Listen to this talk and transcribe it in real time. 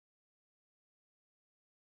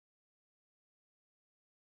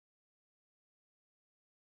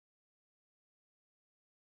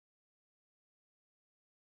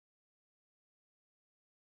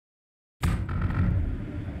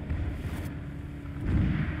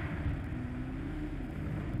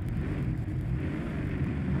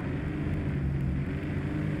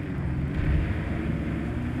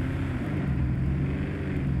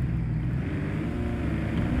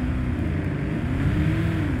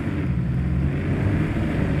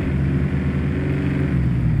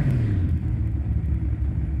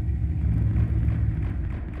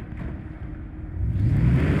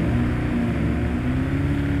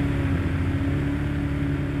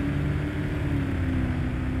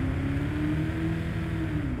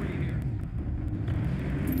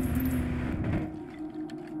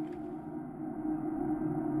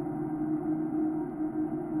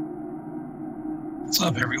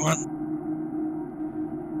up, everyone?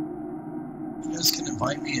 You guys can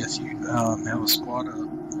invite me if you have a squad,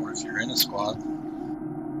 or if you're in a squad.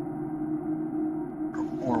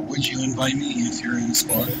 Or would you invite me if you're in a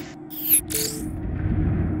squad?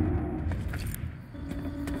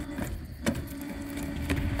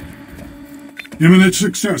 Imminent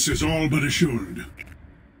success is all but assured.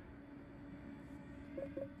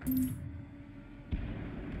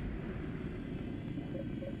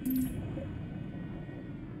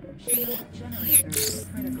 Shield generator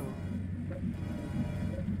critical.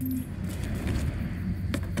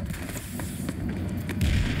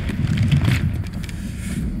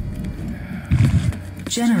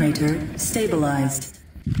 Generator stabilized.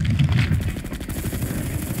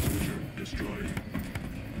 Destroyed.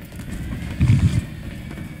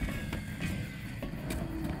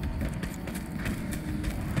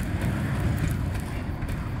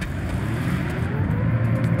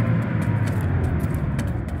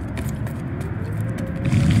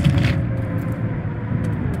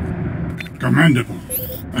 Commendable.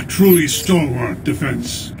 A truly stalwart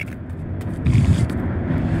defense.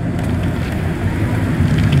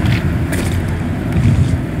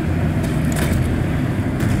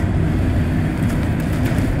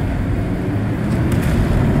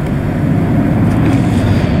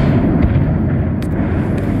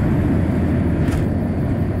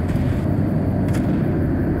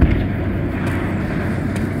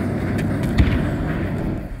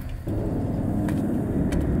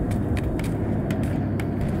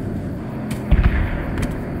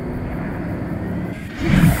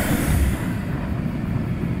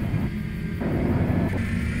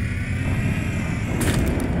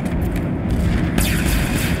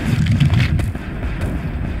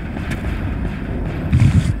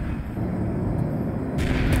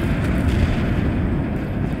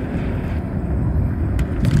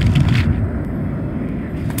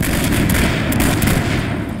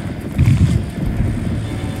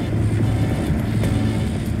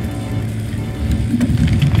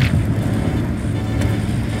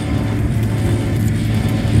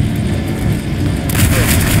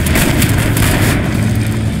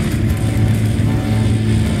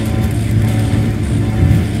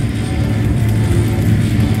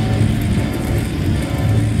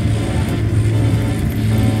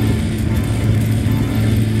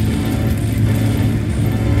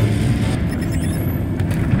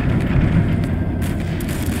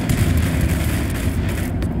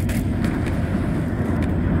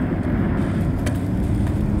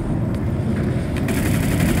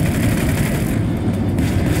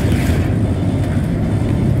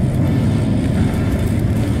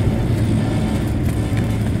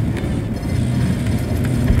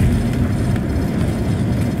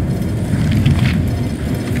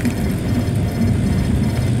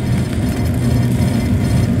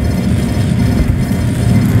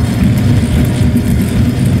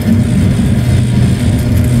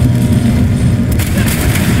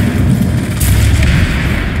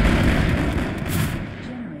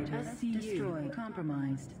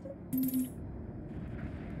 Compromised.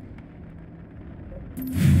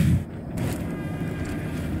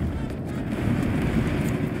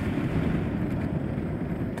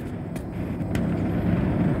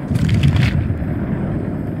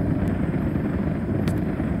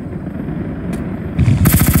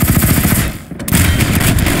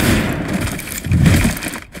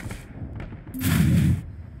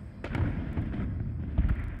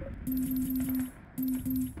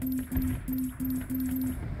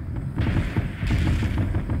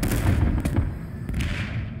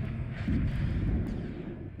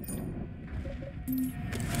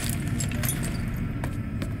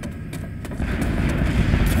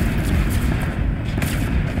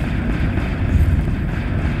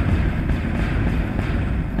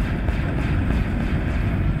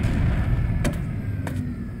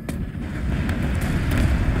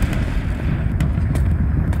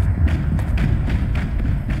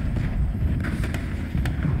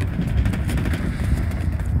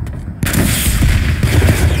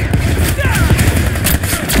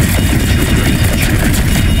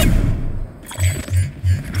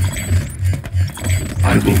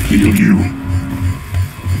 I will heal you.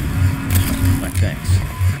 My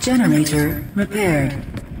thanks. Generator repaired.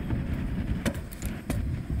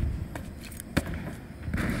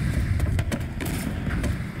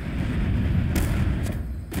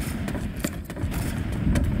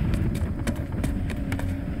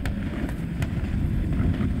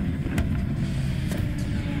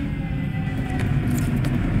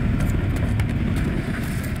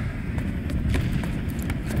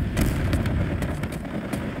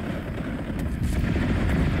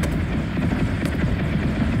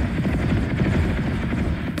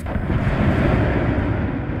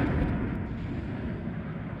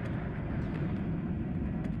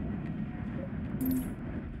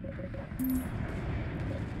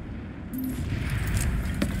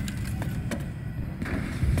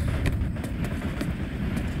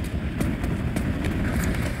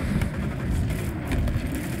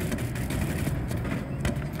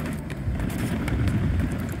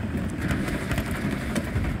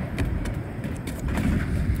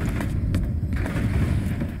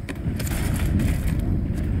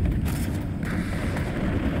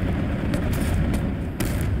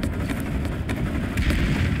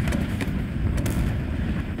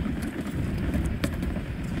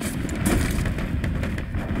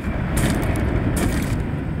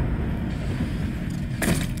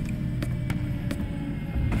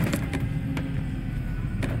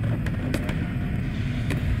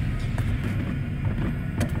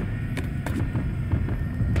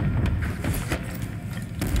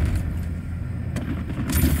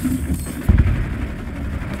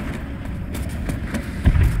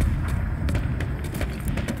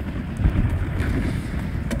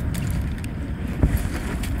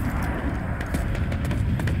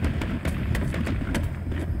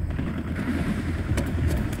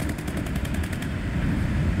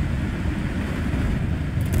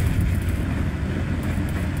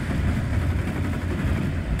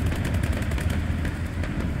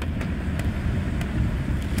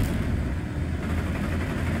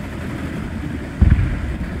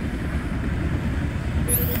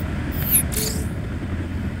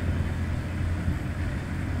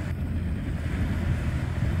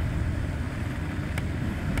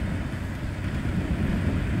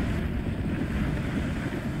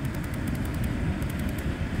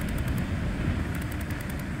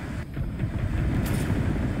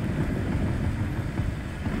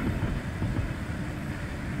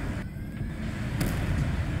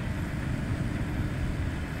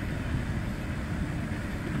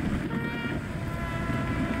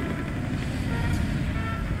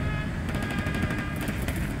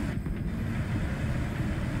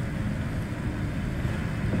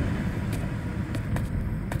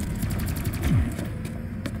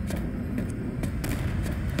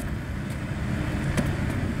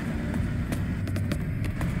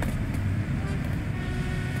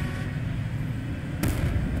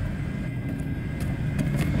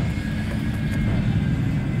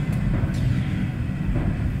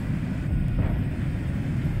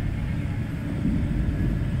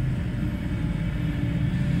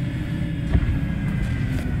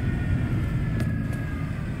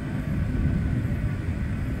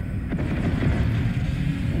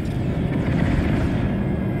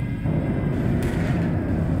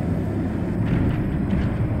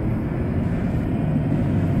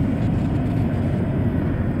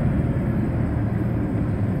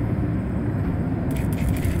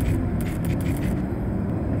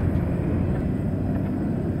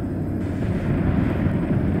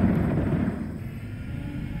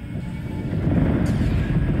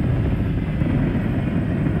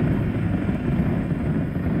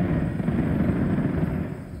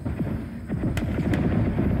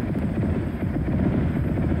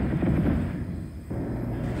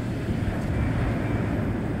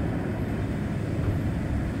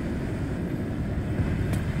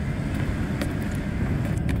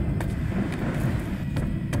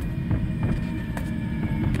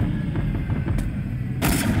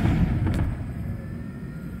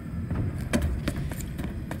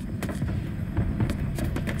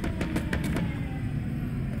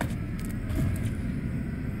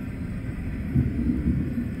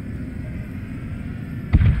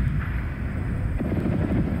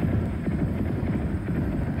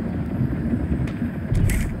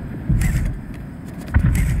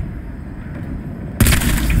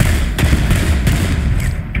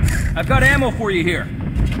 I've got ammo for you here.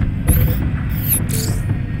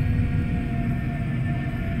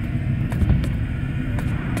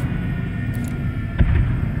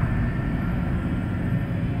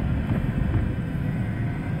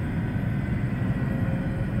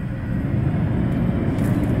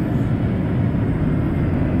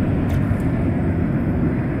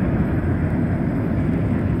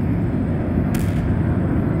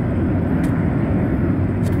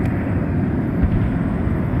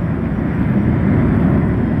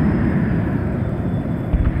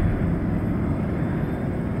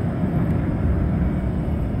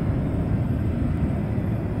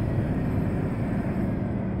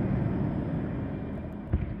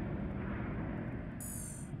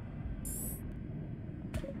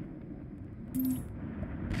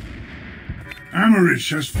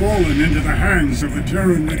 Amerish has fallen into the hands of the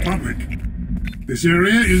Terran Republic. This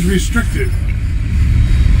area is restricted.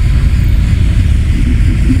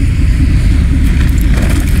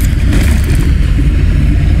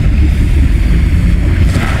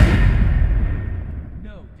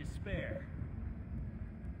 No despair.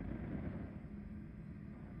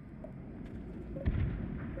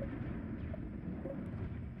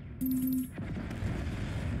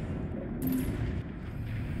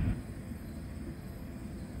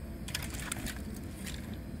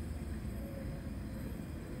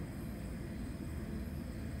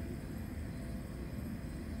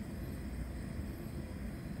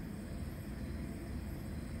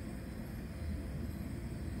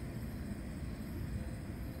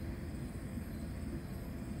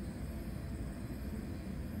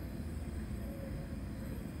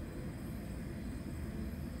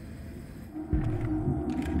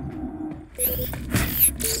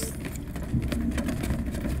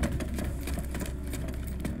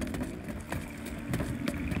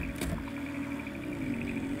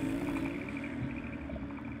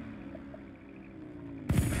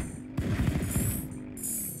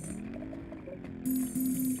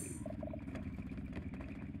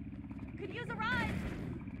 Could use a ride.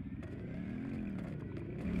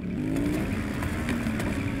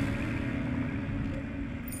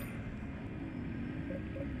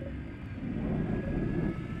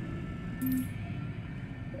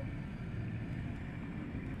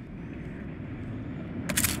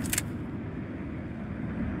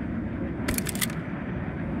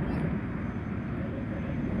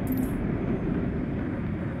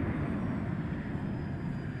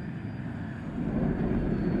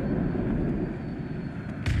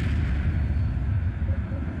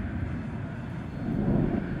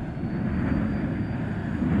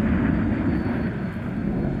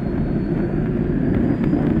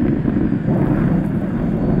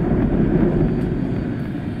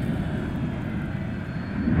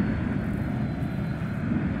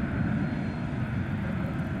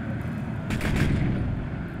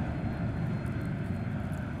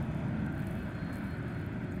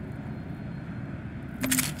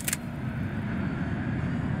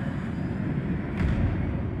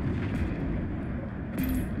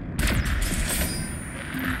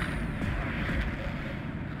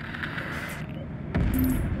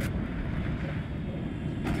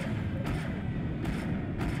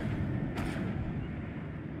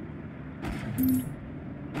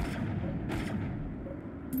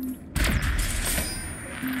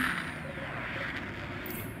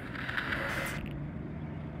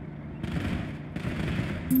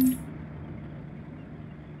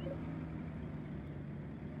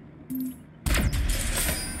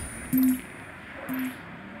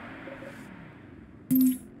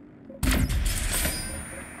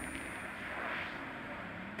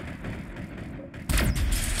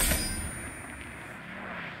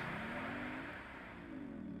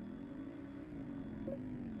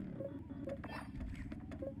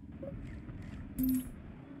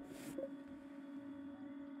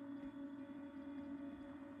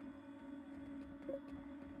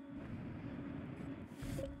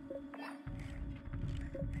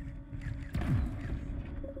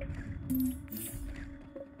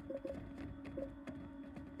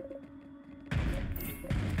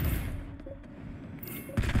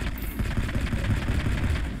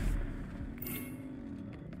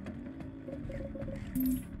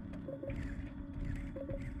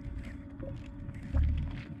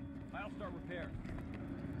 I'll start repairs.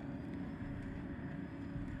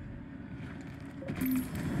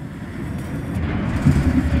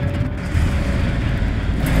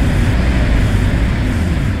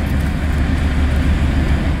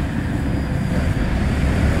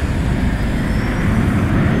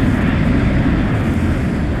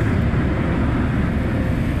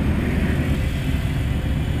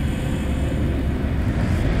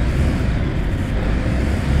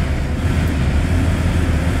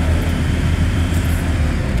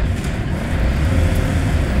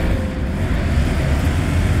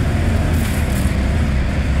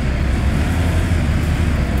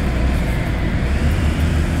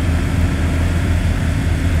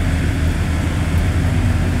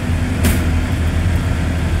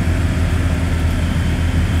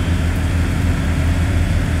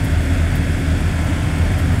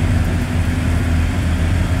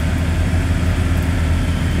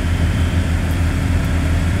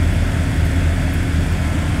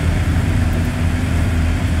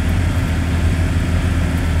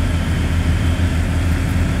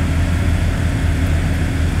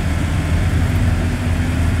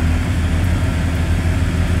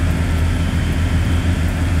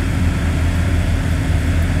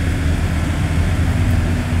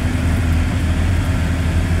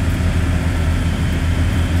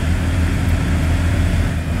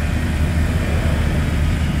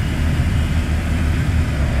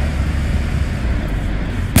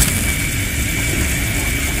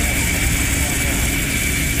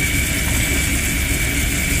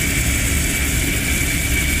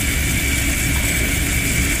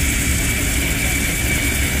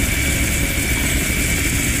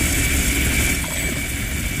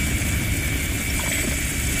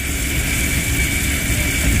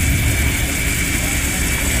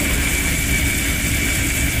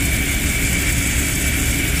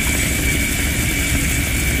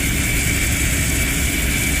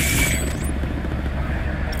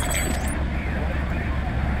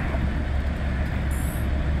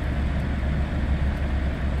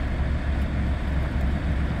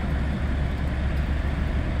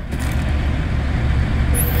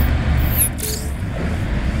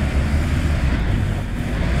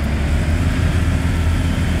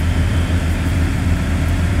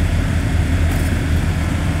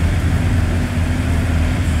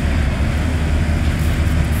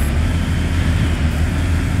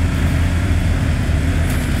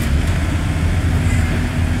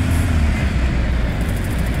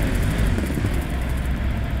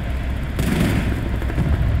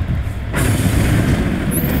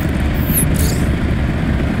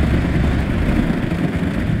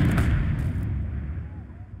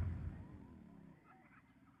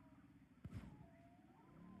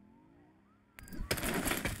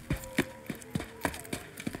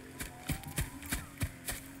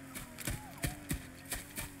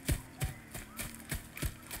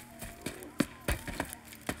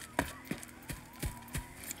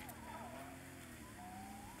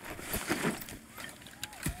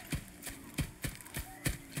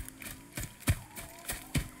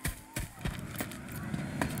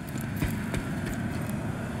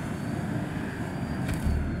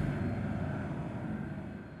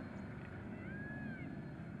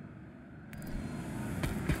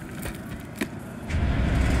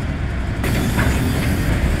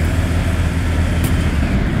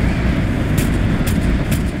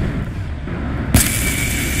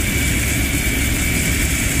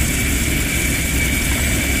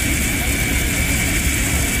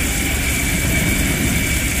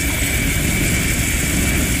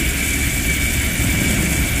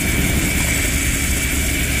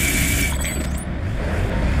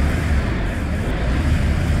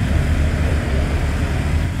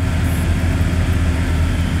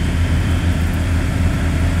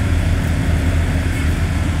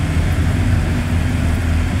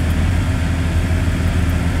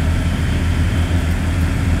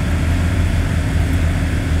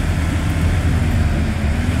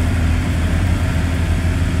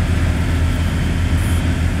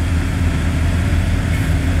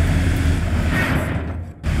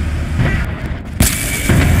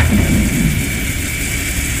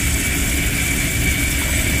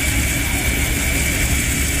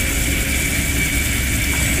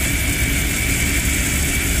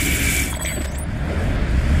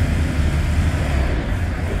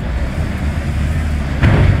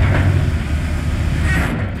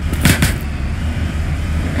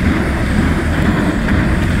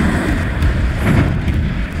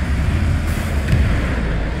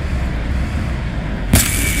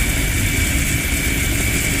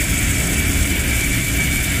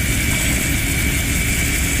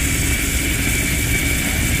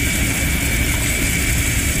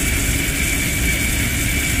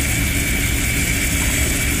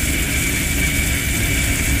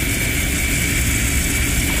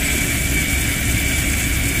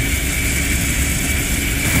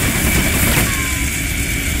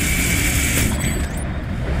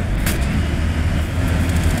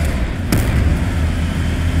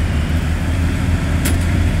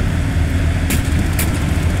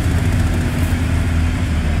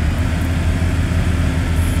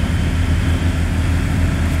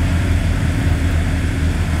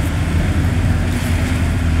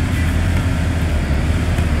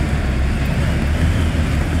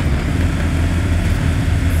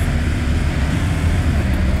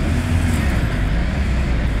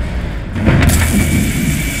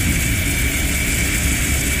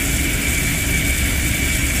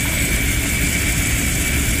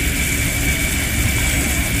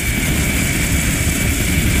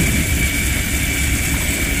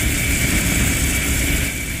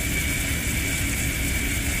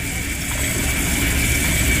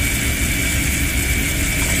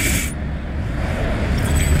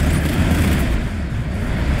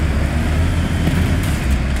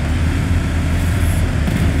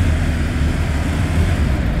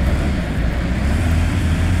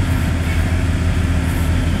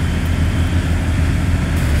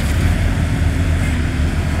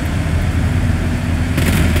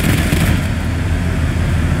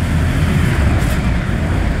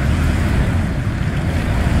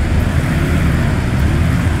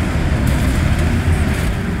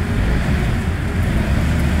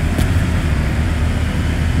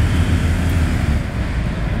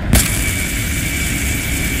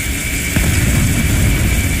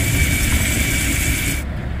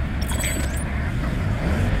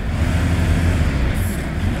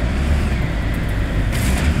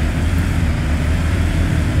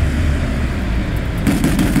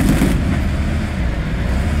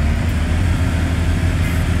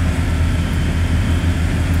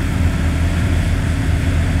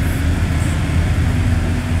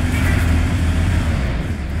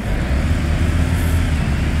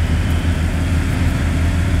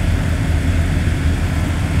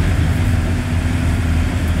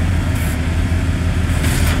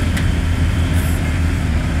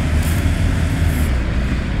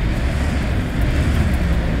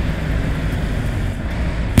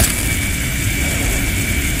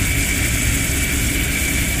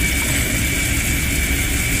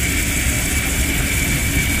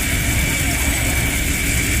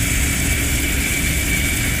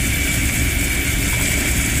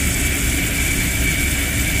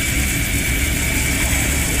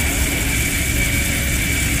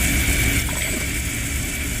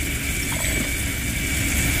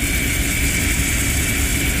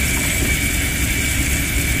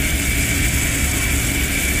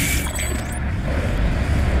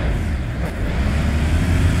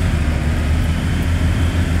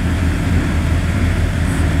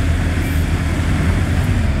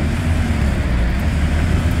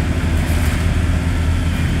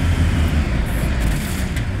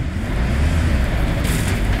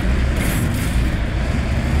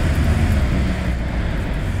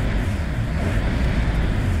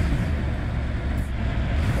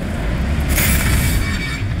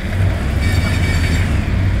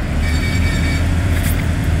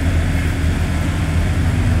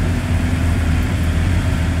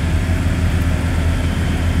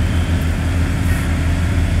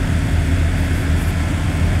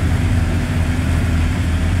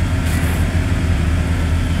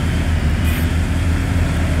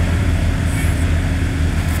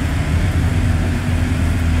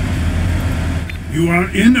 You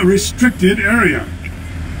are in a restricted area.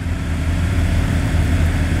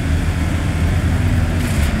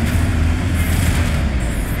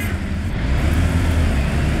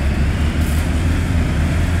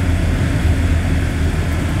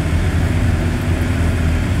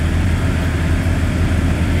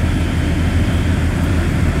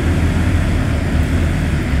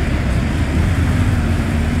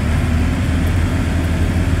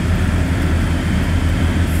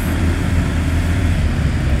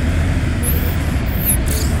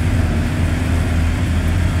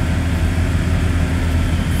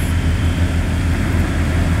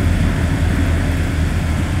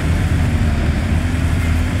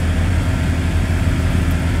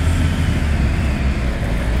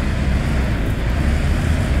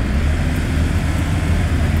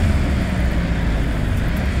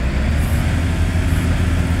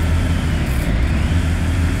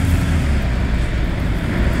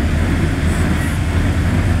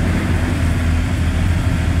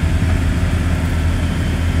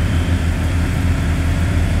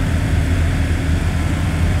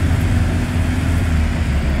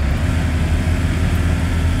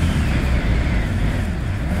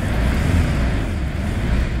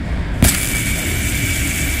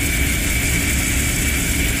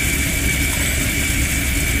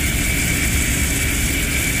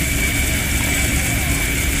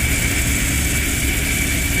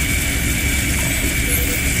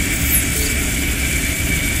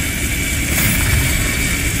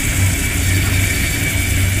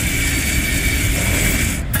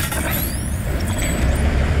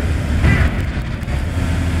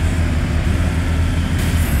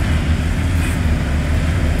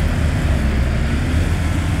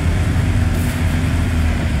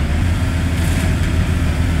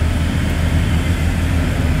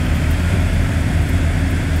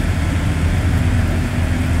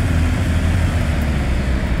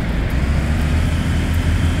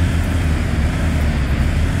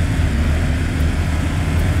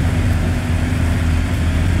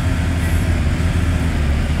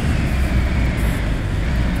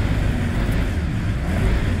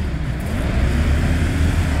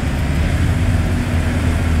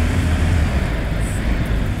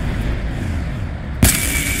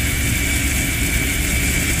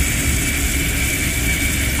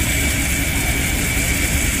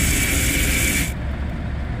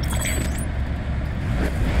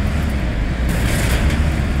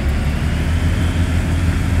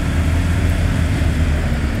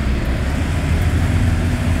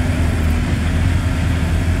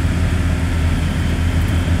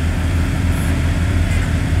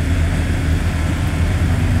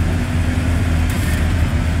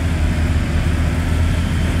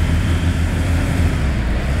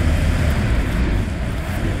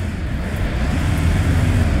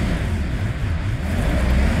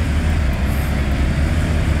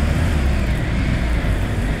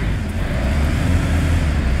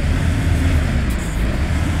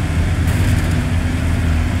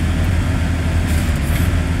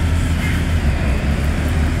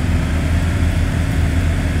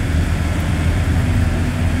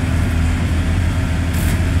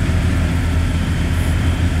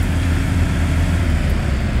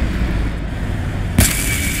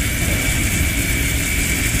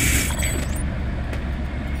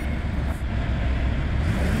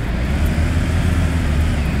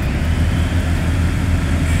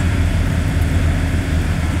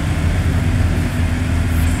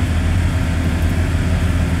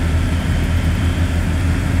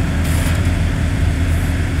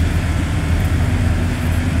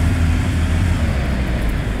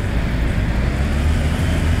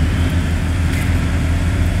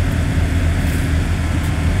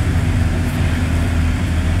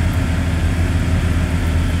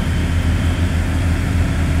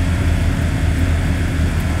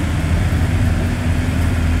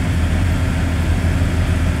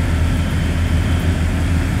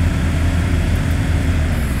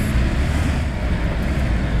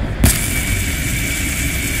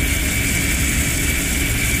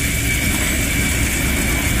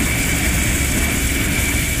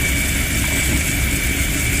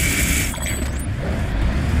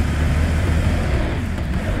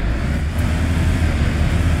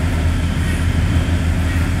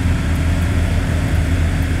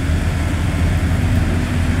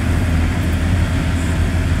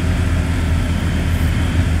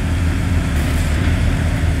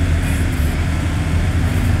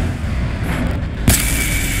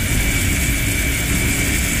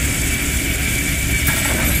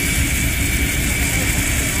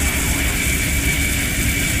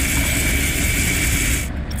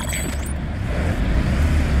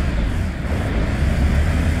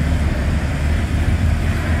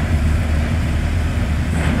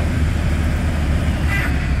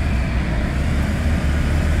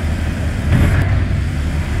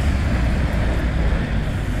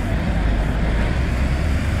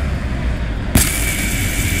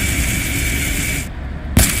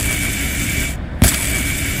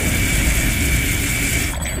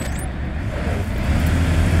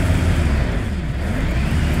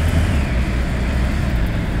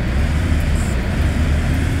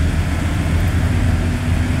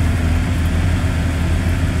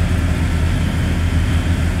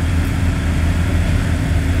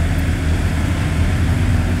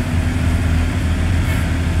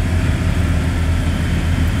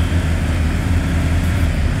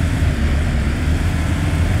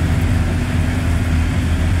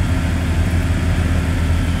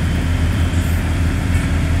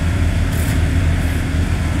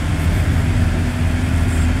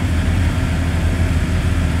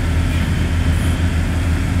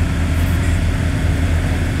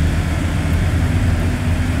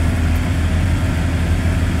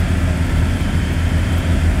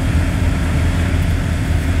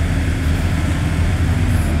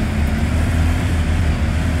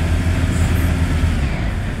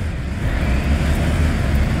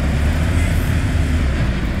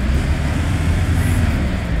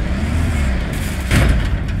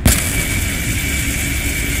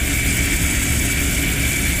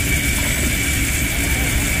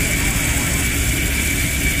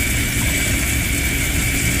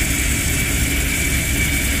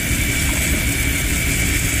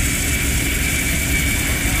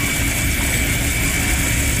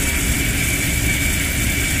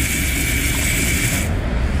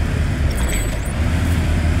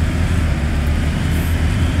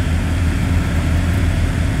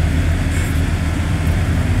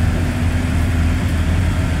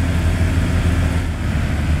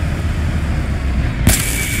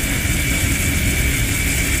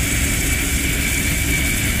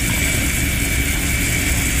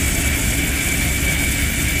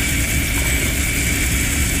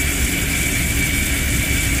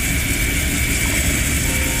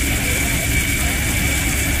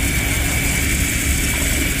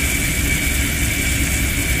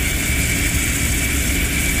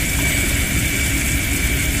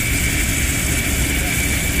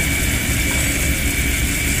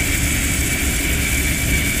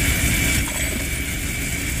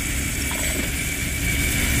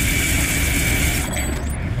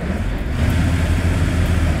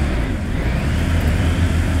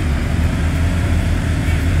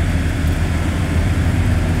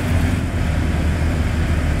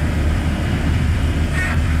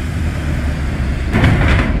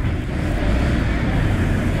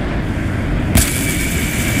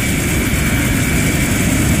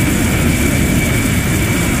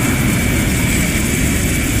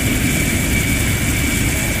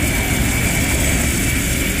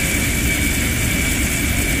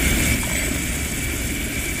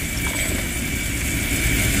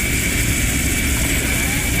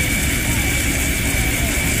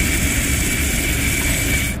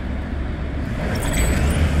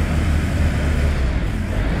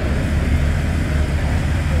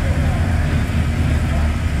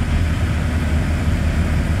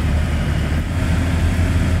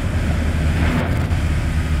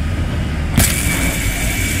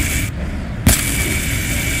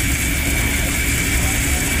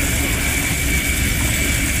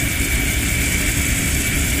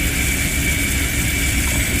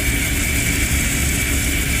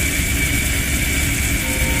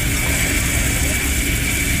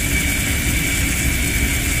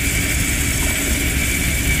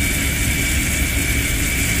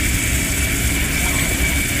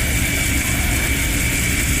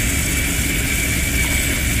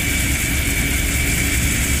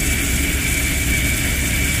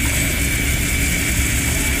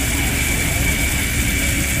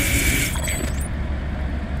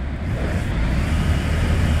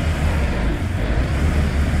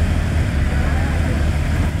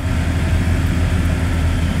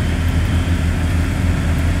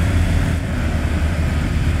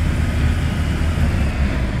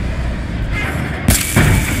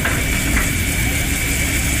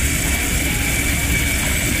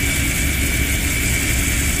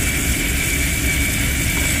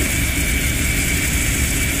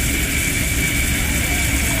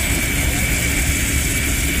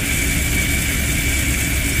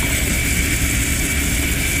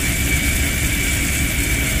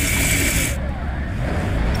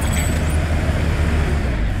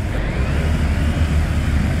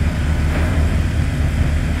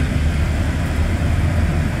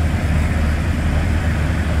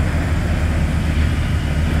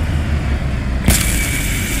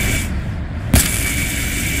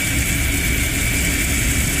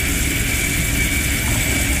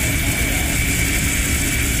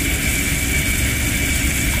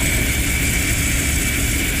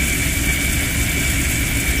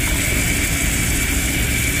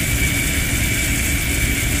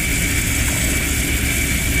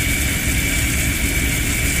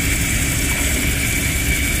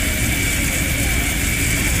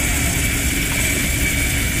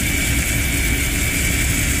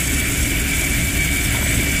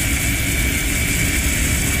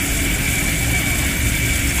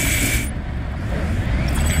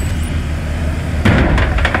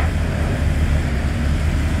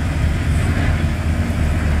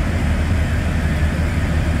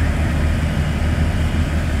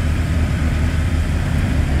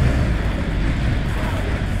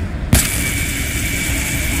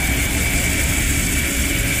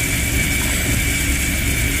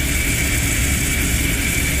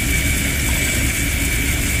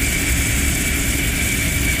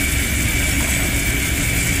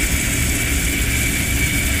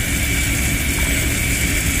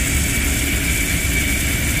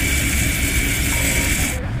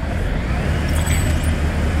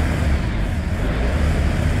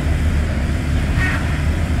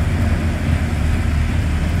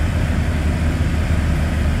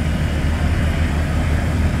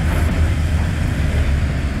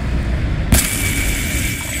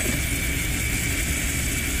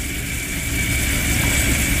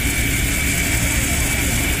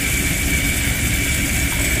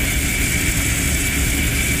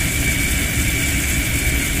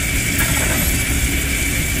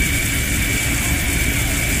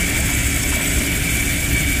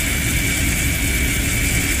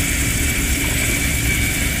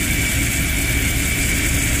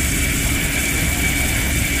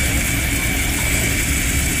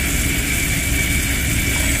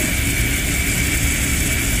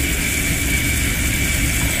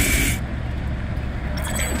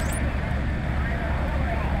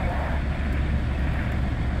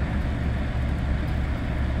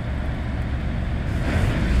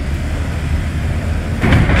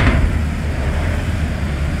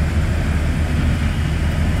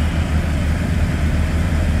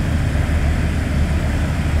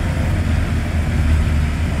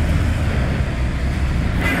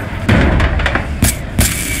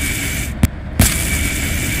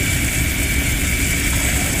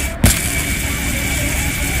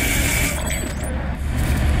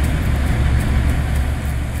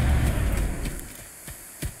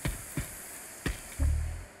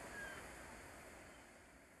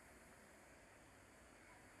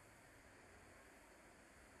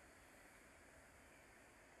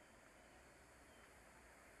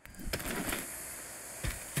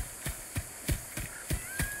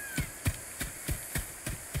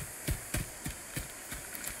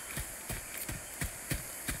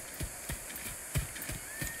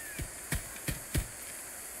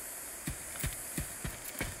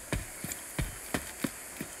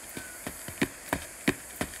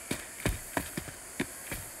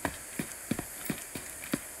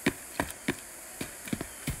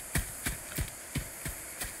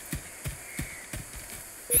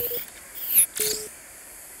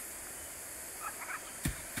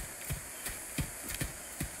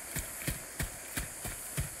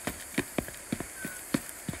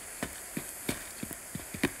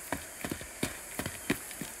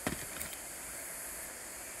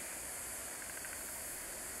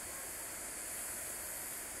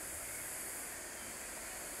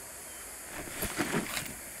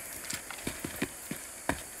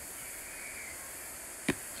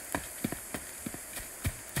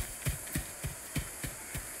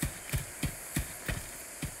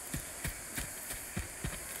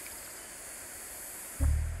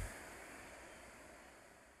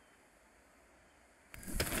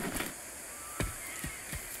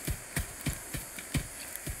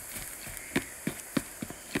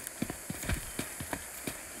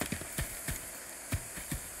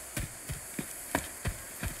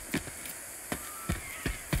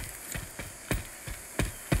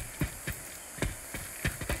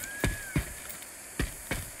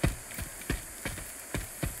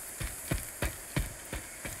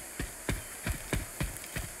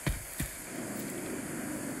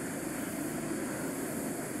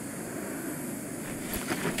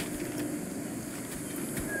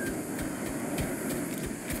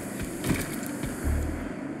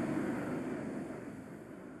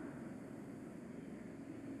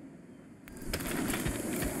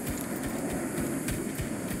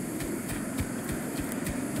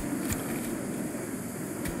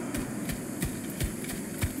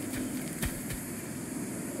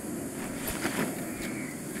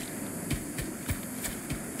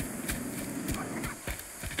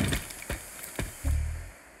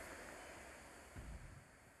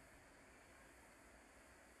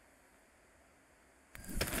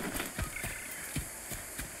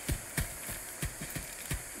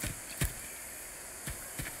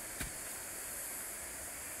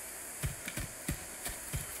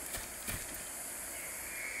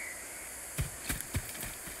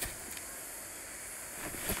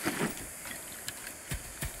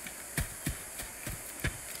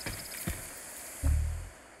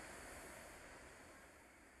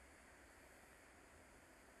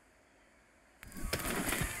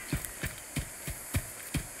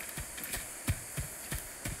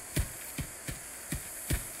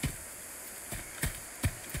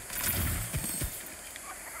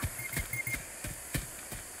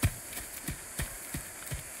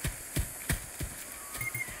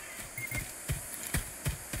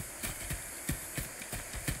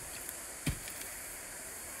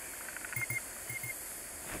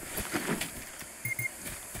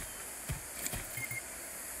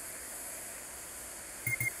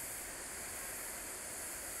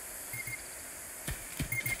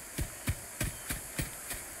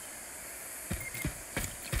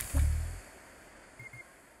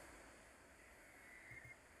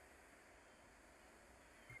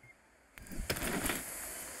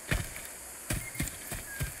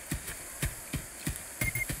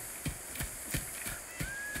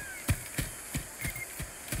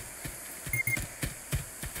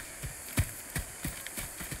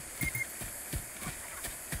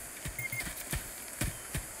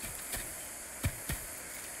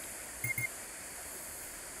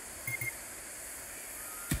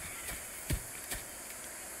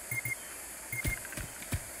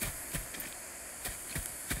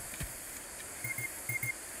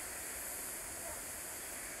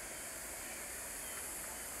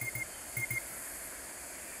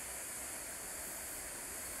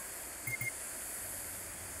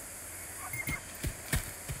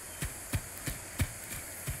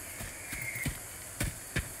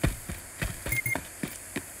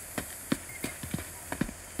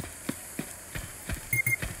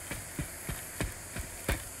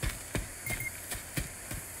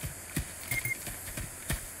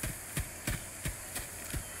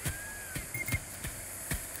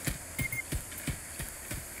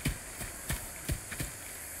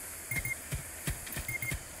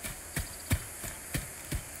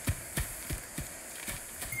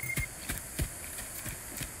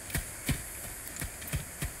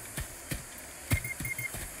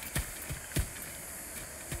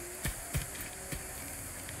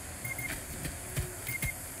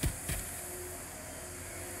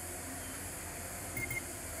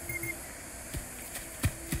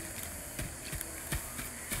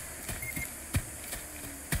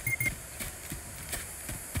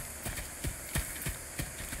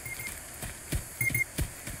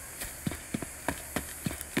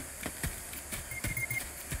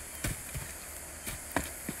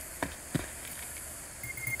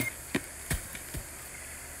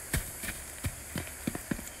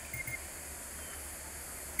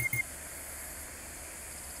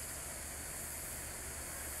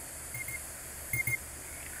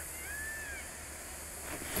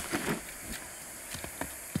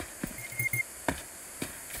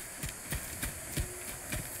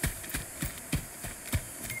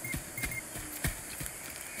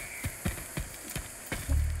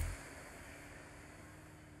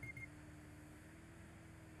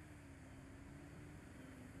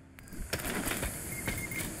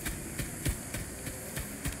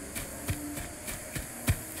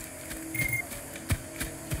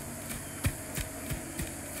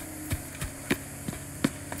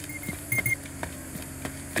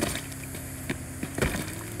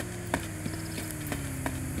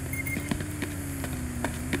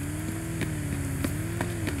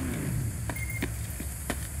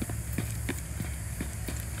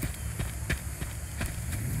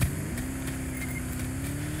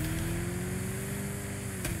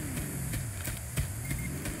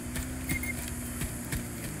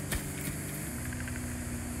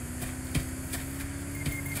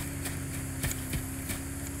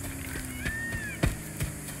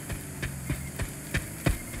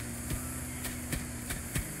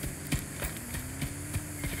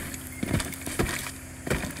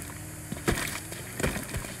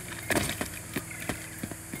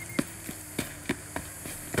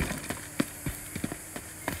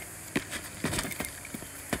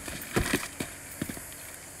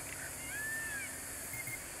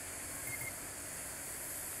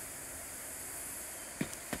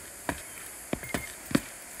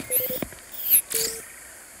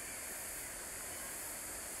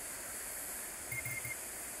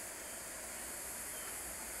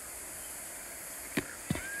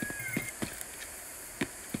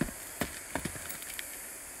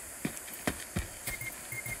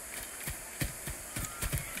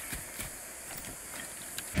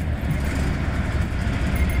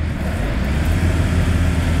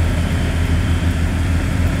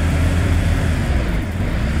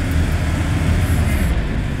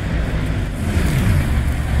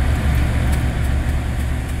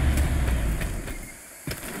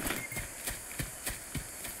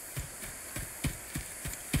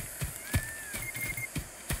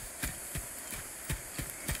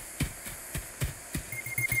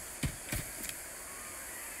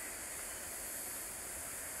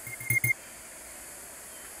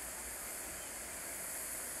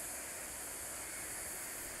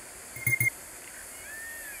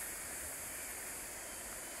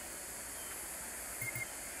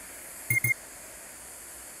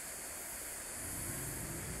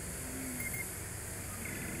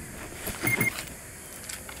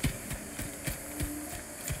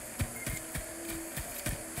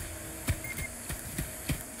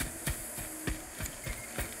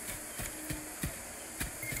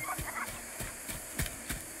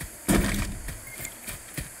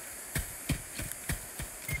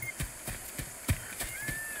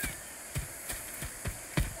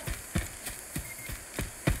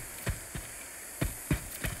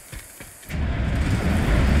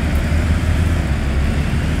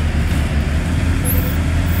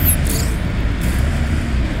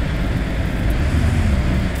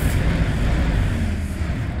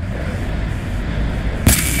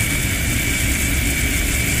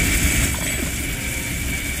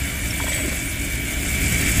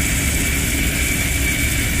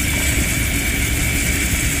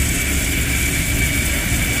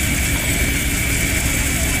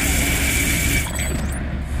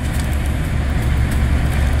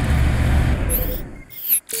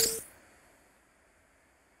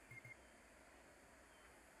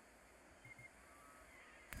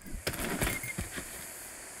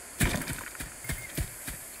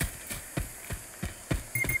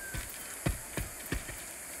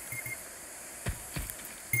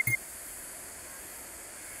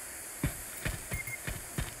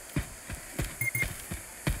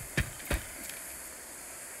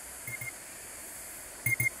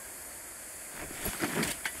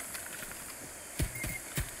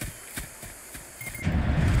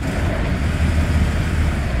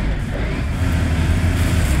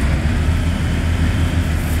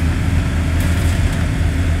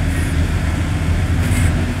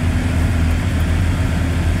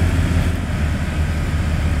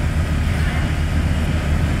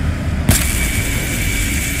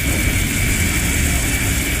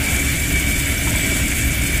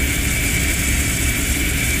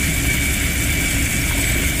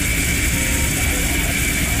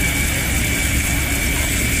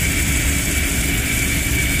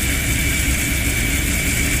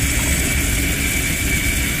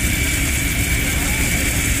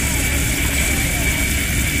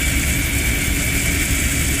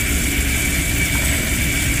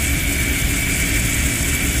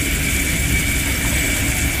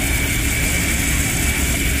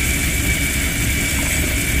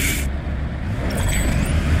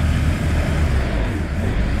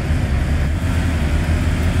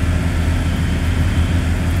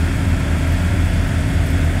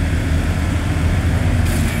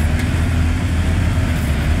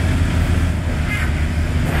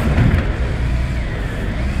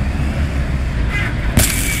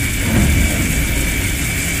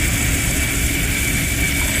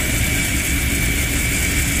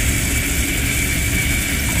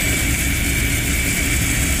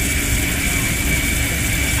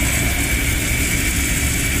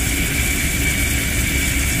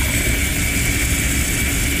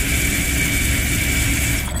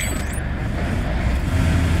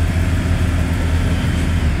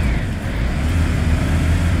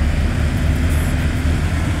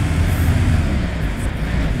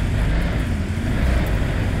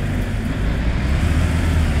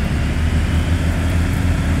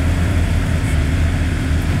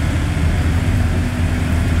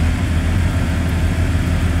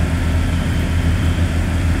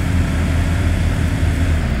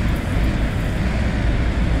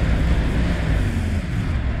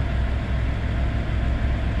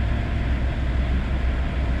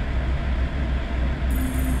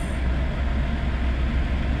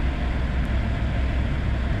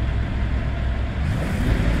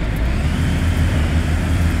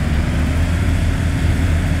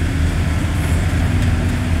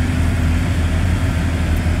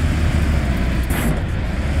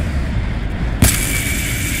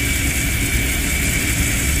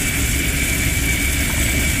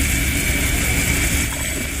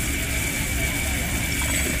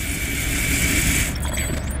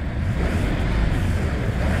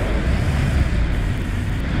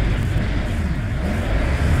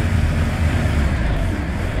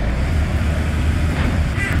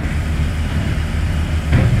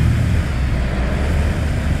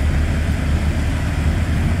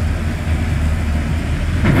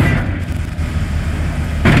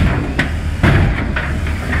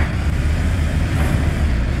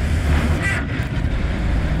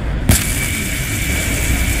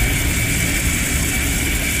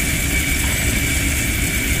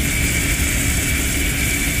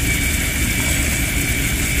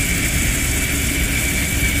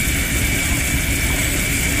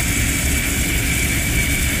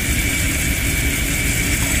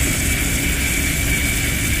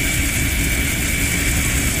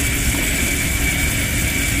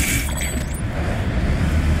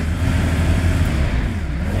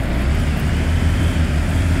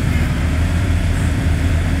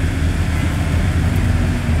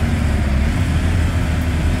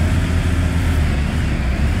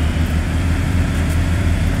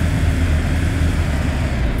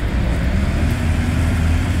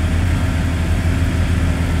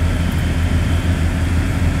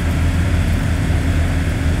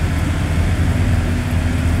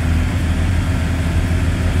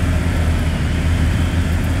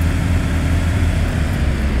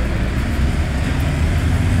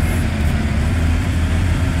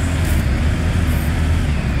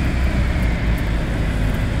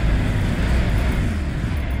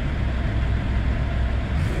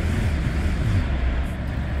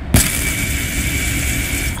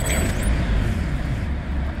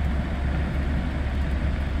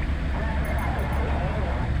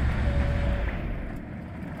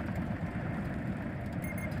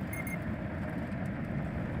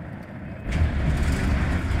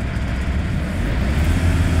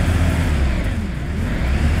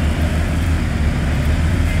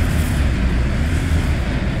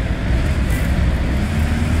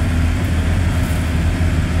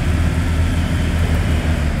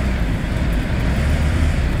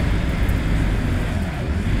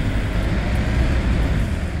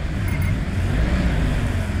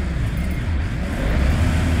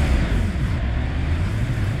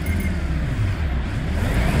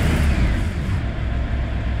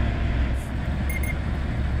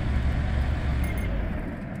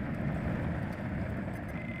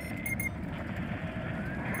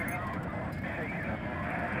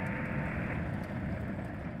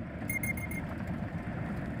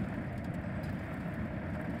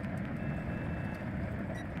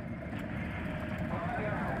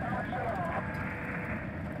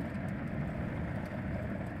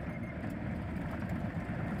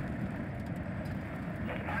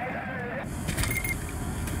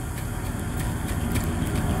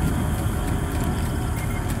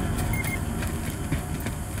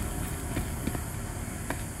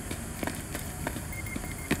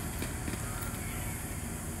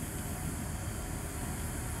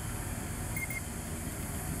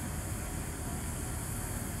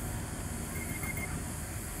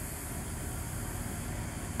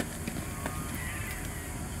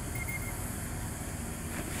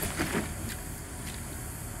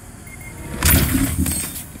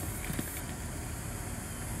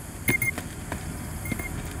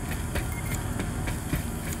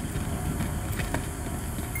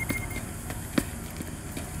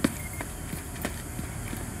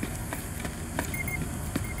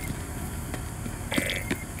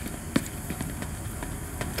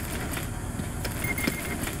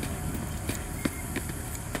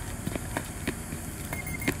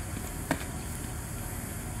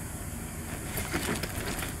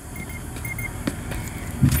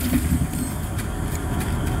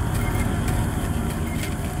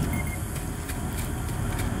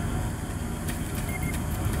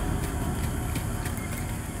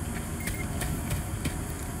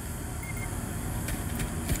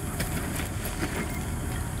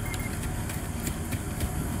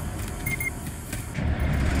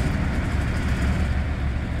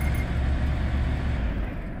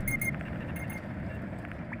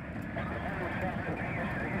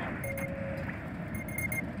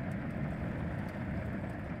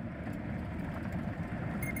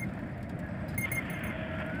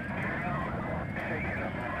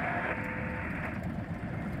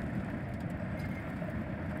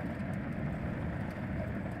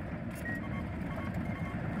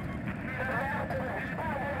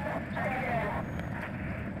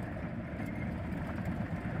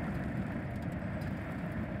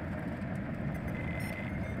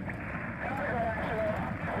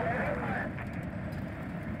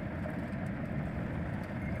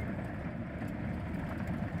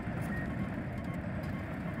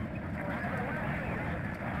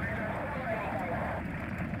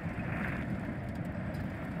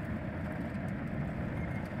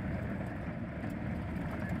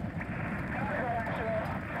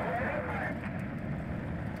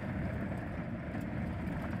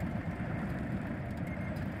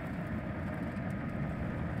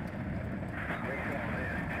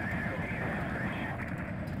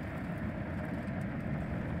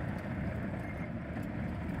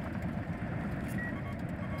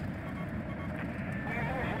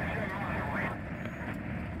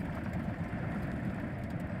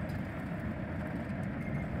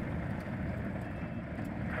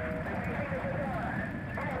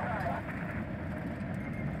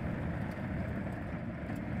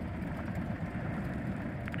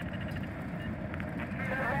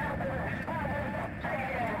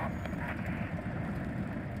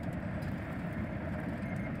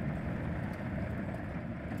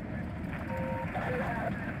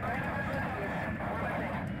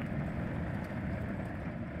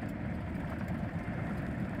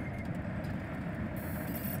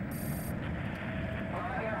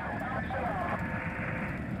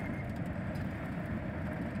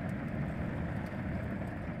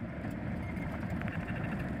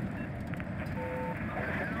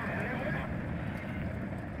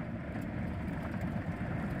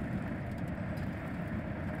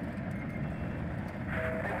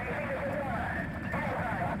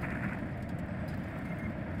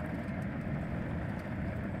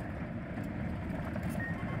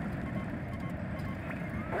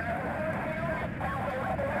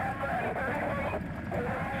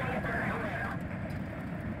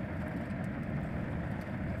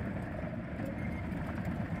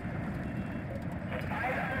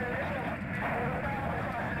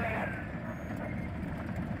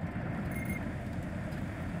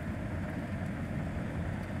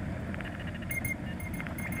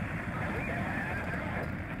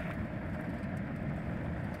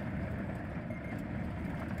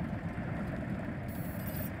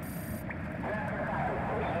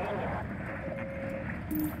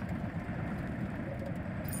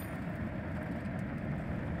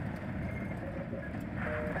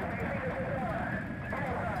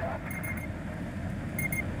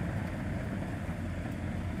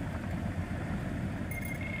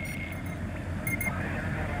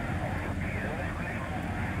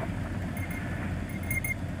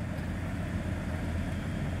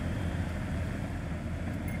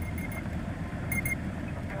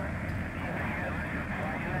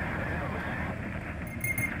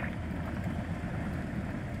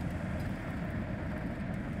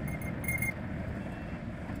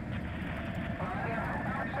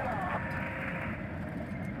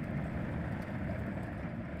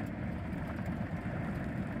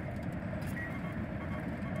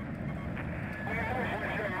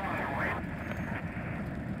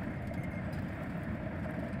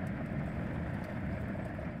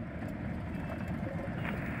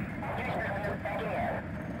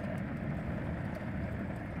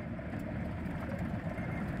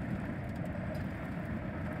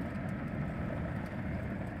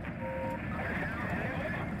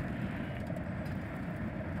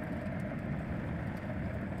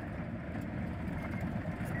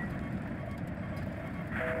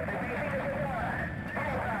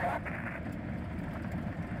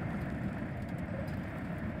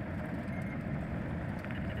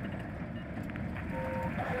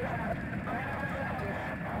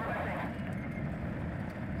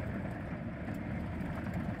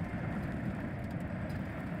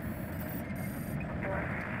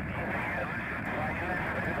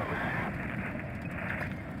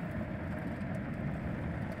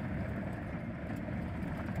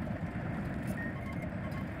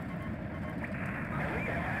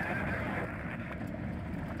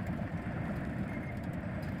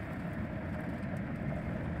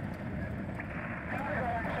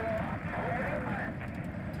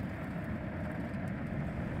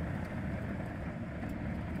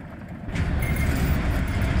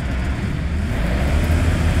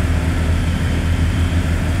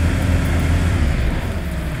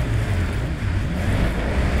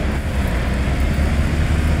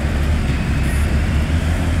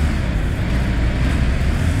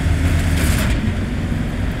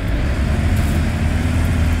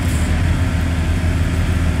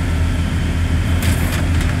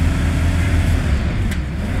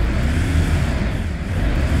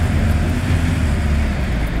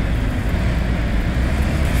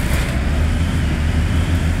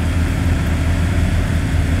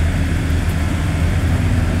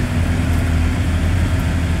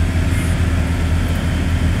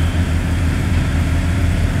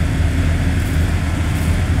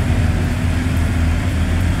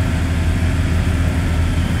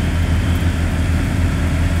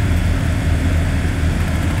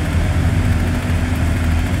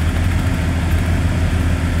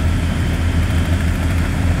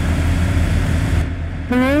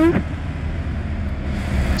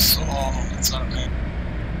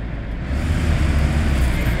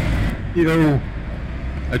 Yo,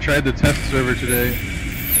 I tried the test server today.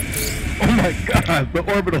 Oh my god, the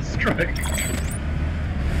orbital strike.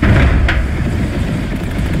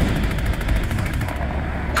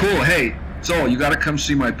 Cool, hey, Zol, you gotta come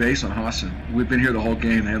see my base on Hassan. We've been here the whole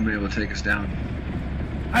game, they haven't been able to take us down.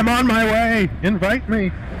 I'm on my way. Invite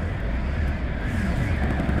me.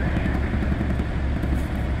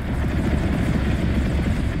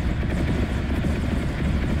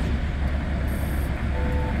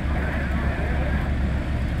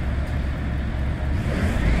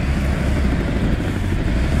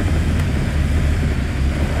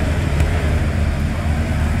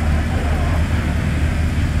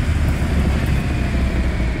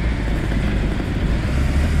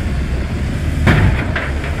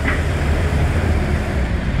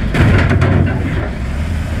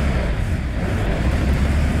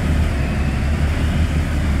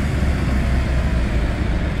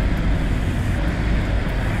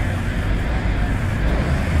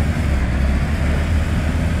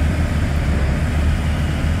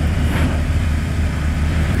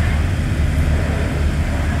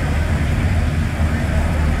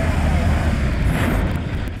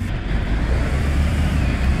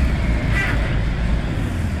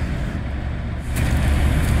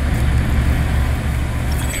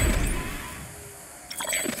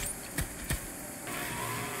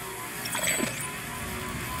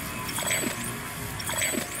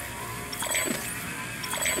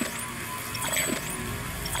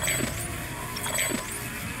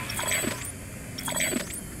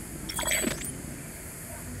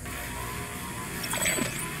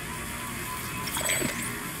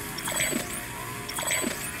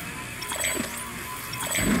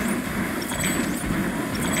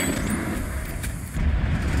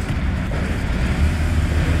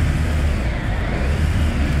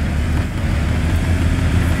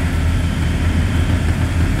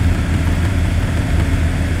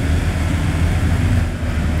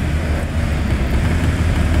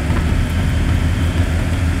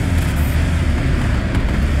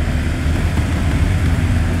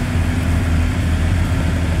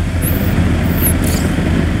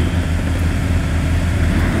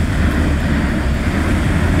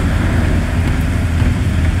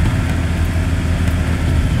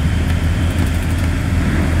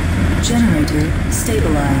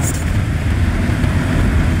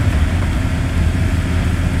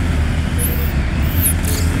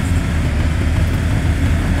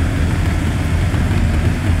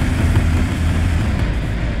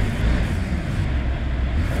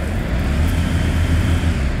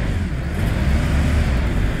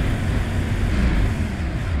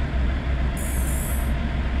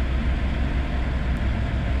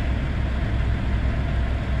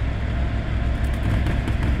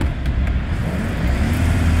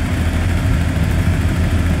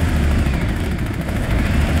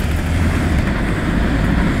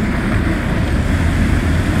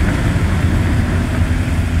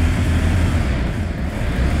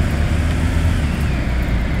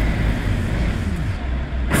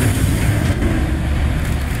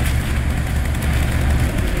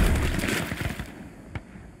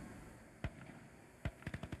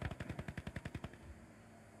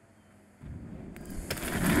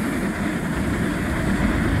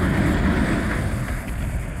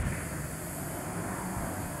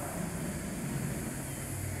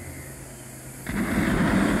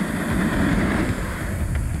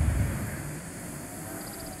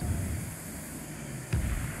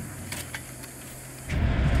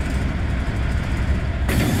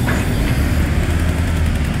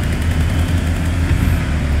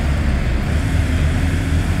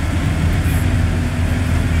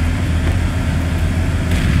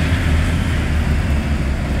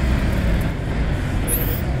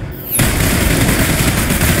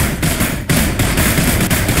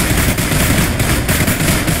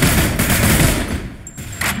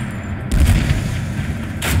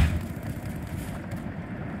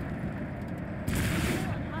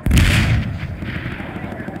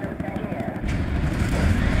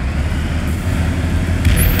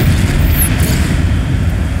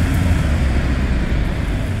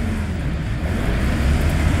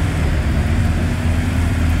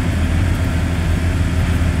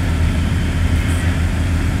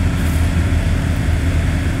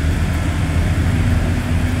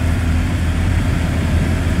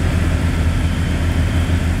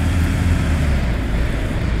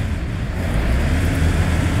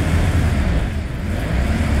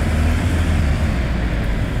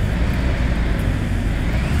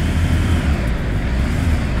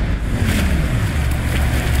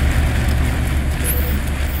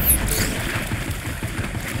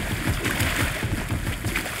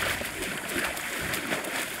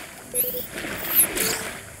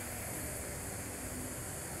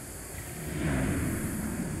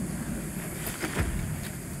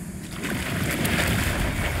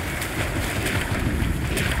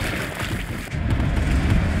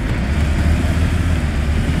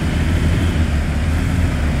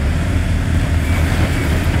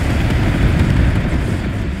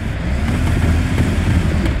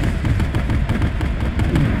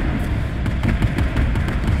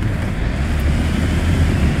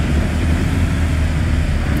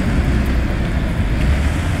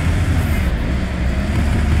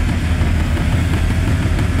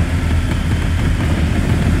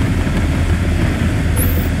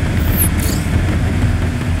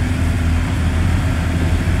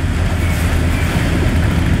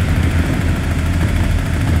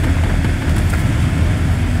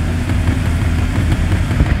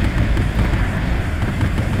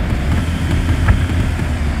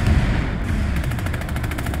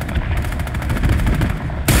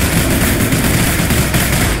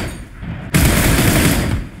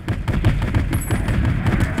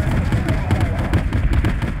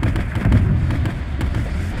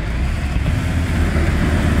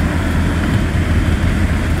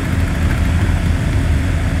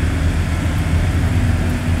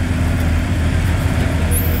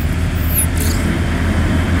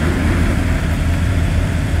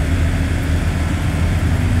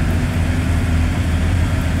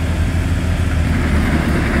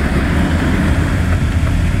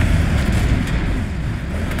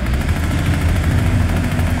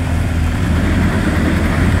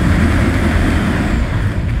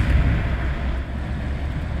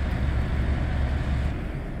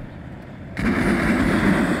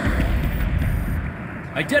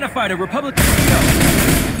 Identified a Republican CO.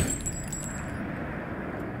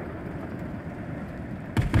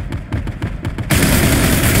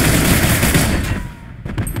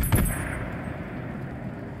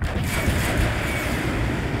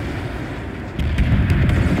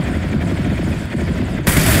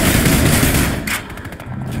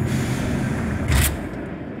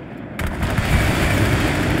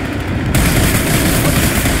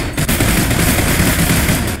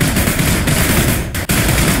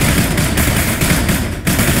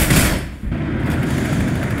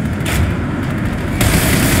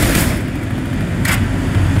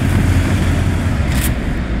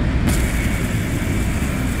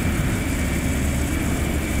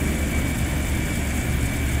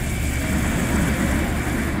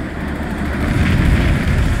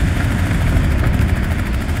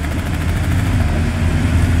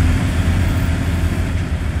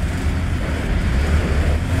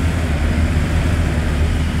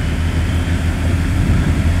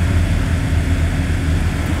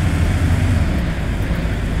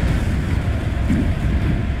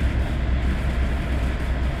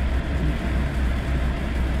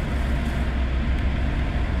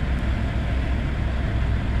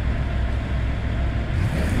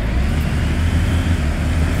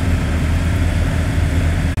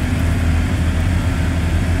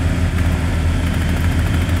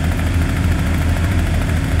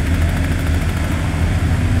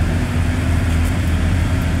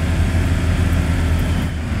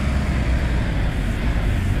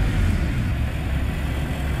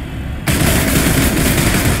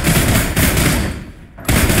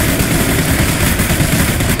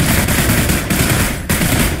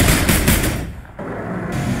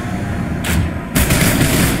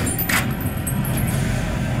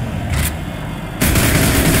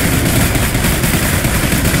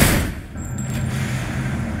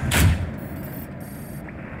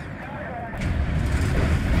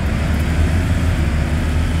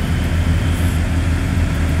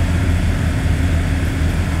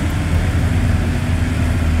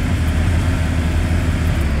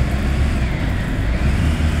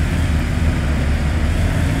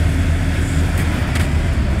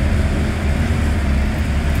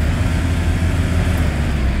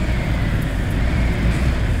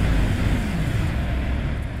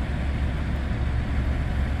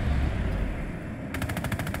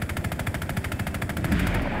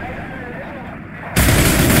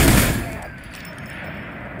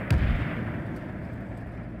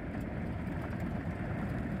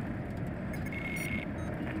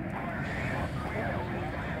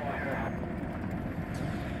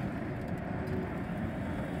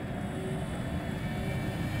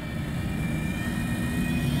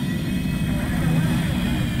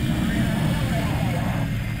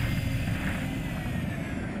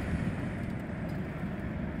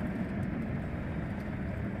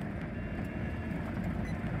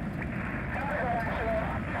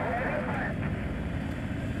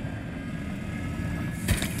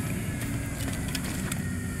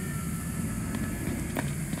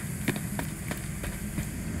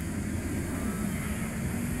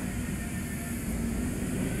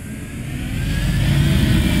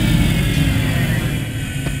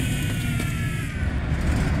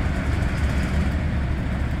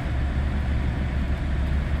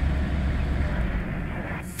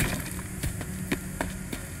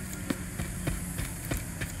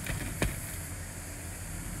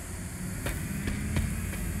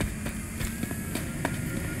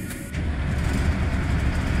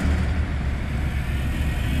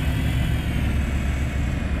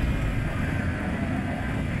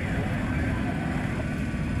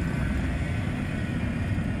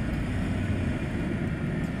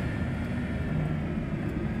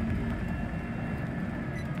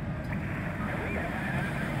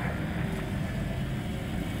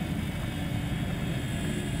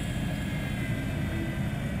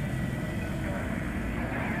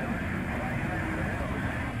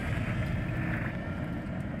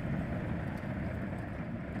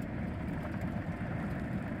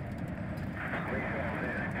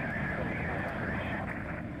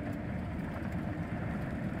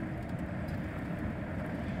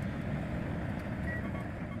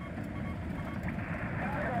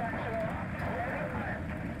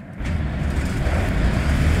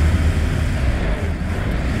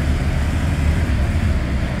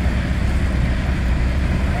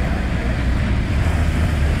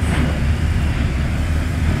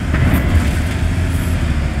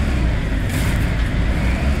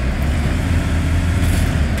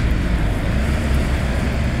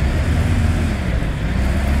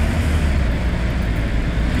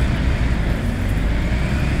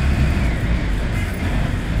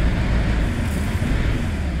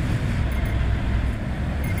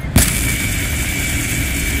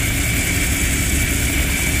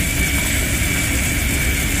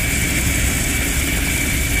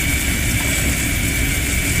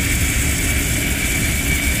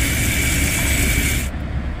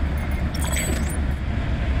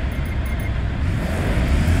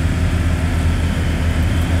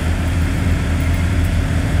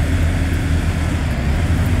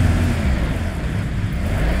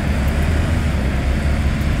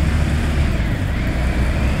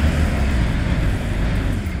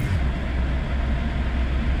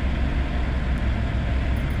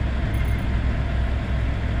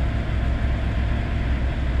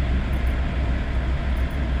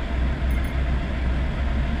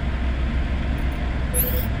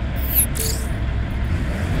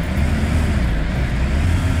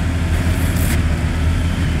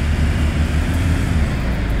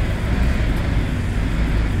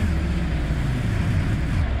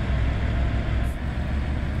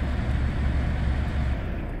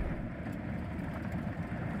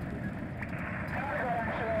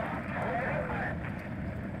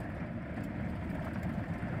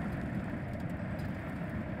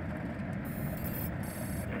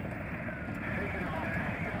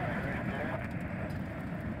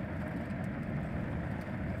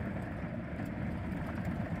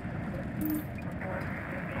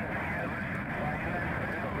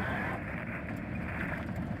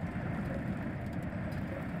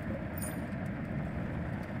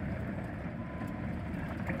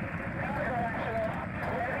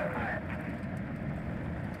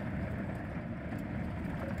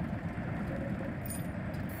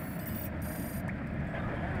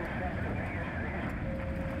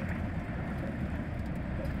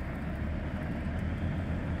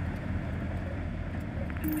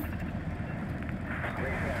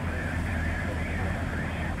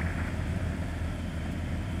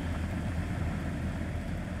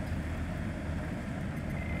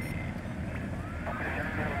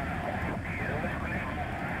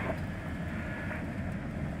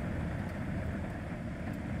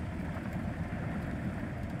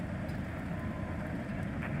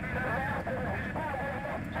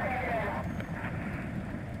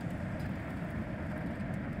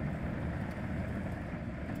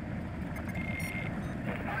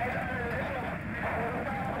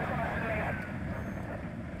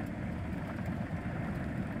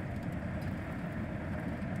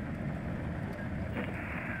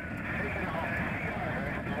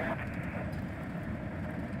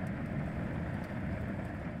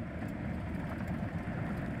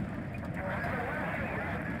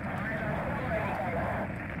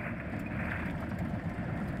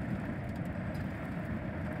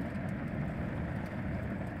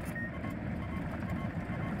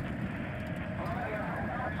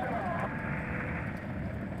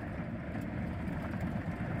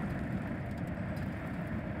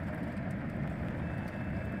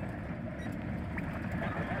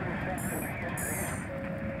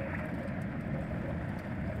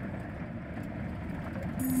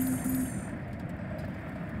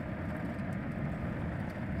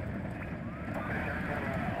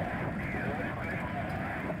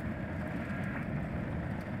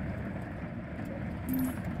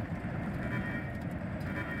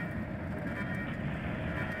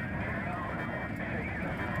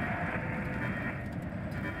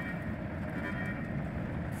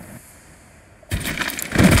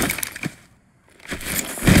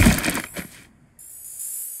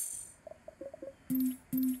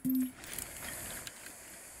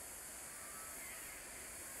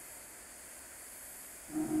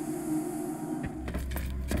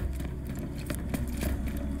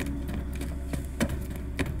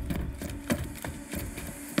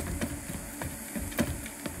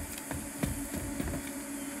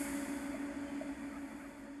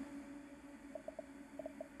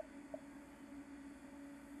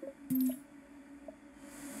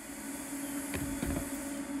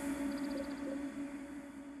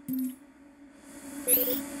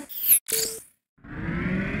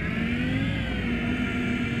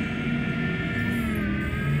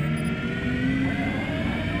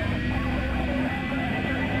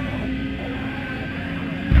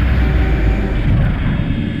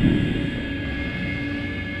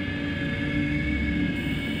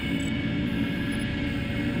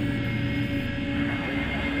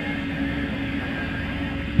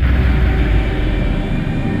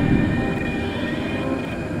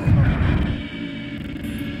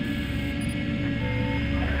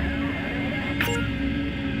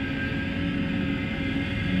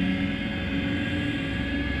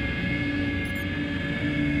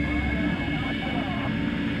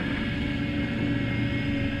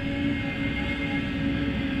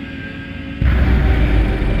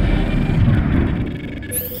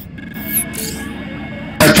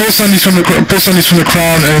 Pull Sundays from the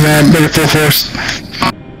crown and make it full force.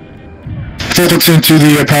 Full platoon to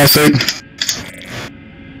the palisade.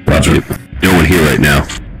 Roger. No one here right now.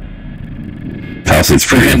 Palisade's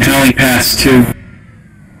pretty empty. Alley pass too.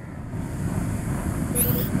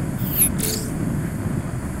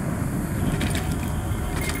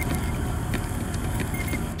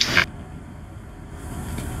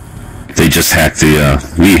 They just hacked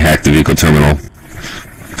the, we hacked the vehicle terminal.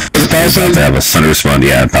 Palisade? About to have a Sunday respond,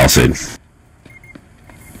 yeah, Palisade.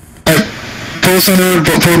 Pull Sunday,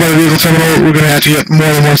 pull by the vehicle terminal, we're gonna have to get more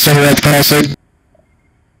than one Sunday at the Palisade.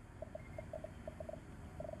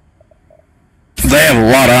 They have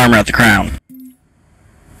a lot of armor at the crown.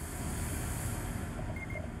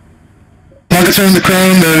 Market turn the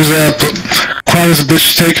crown, there's crown is a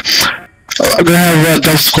bitch to take. I'm gonna have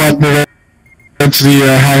Delta Squad move into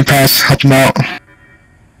the Howling Pass, help them out.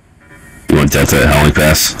 You want Delta at Howling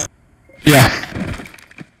Pass? Yeah.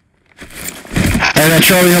 And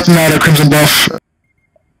Charlie help them out at Crimson Bluff.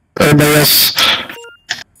 Everybody else...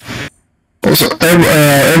 Also,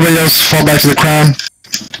 everybody else fall back to the crown.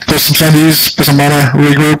 Put some Sundays, put some mana,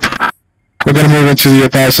 regroup. We're gonna move into the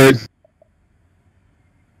Palisade.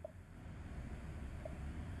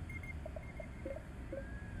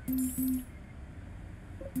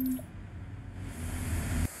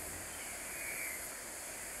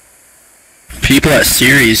 People at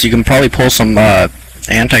Ceres, you can probably pull some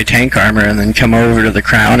anti-tank armor and then come over to the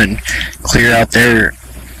crown and clear out their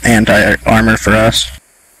anti-armor for us.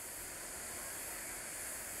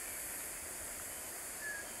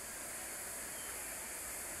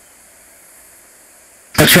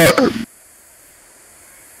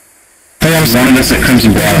 got One of us at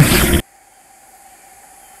Crimson Bluff.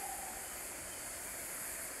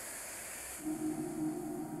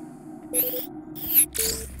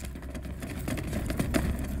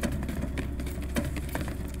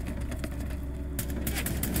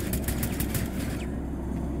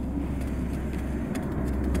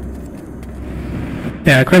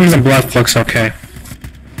 Yeah, Crimson Bluff looks okay.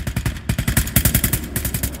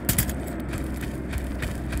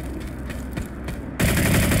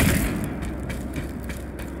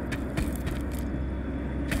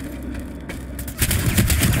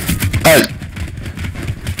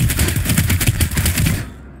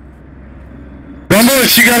 Rumble,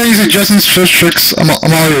 if you got any suggestions for tricks, I'm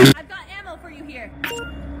all yours. I've got ammo for you here.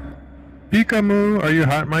 Pikamu, are you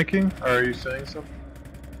hot miking? Or are you saying something?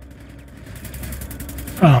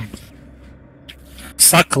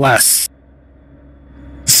 Suck less.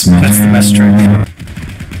 That's the best trick.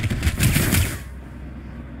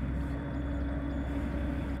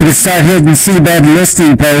 We start hitting seabed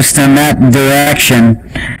listing post in that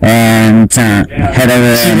direction, and head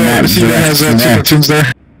over in that Seabed has direction two there. platoons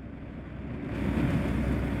there.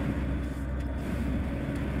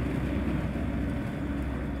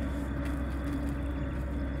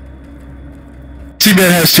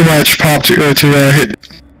 Seabed has too much pop to hit.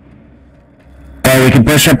 Well, we can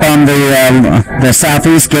push up on the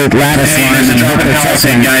southeast gate lattice line There's a and drop hope in it's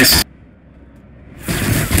Palisade, open. guys.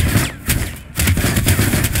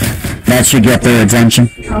 That should get their attention.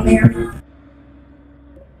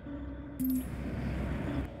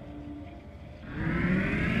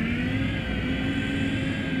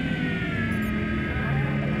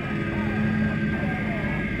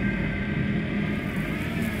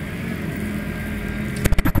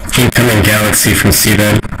 Incoming Galaxy from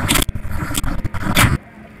Seabed.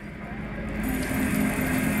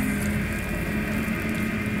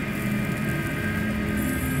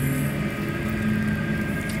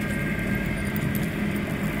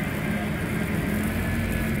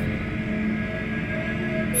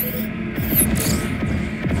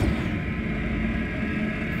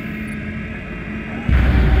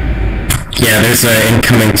 Yeah, there's an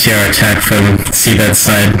incoming TR attack from Seabed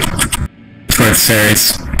side towards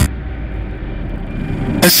Ceres.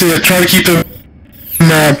 I see it. Try to keep them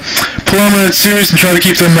pull them at series and try to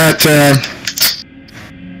keep them at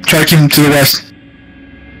try to keep them to the west.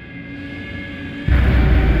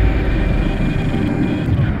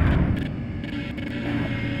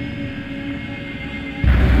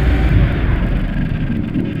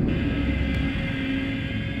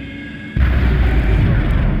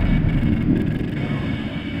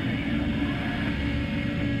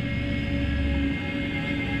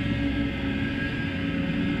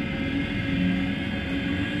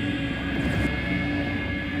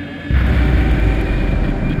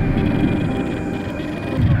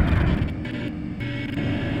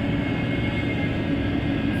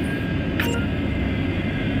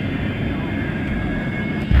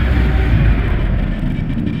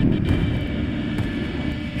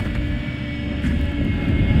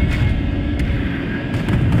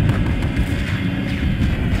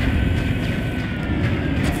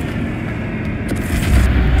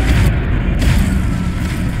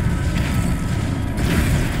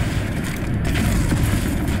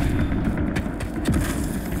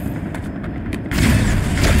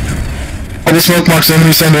 The smoke marks the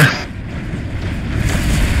enemy center.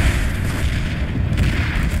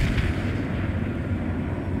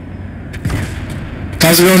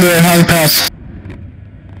 How's it going to Howling Pass?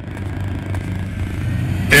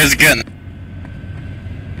 It's getting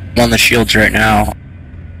on the shields right now.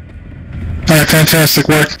 Alright, fantastic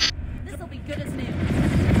work. This'll be good as new.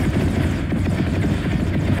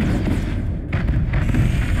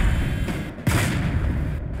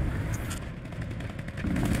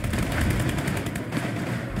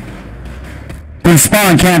 We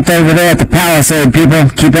spawn camped over there at the palisade, people.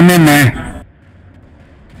 Keep them in there.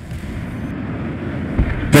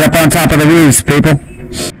 Get up on top of the roofs, people.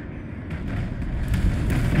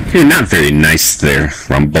 You're not very nice there,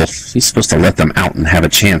 Rumble. You're supposed to let them out and have a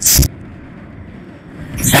chance.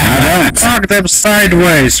 I don't. Knock them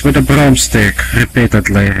sideways with a broomstick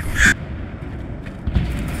repeatedly.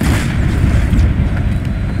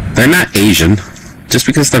 They're not Asian. Just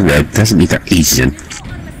because they're red doesn't mean they're Asian.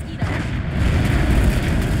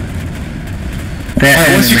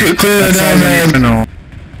 Once you clear down,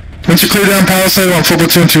 once you clear down Palisade, on full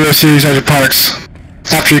platoon to a series of parks.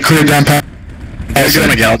 After you clear down Palisade. There's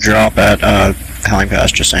gonna gal drop at Howling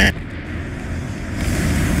Pass, just saying.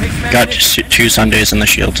 Got two Sundays in the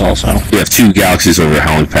shields also. We have two Galaxies over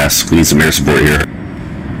Howling Pass. We need some air support here.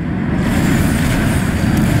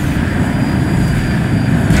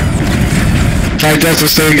 Alright, Delta,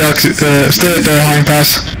 stay at the hauling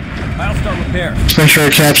pass. I'll start repair. Just make sure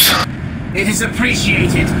it caps. It is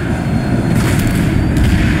appreciated.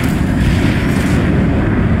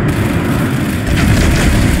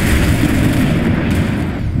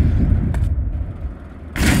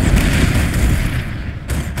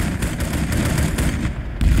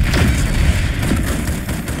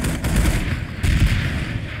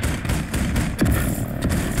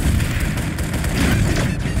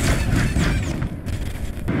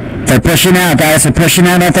 They're pushing out, guys. They're pushing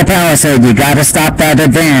out at the palisade. You gotta stop that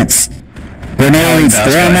advance. Grenades,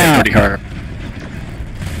 throw them out. Pretty hard.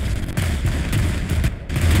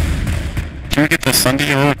 Can we get the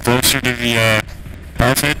Sunday a little closer to the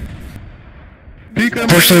palisade?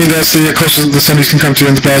 Unfortunately, that's the closest the Sundays can come to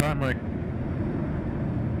in the palisade.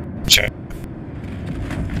 Check.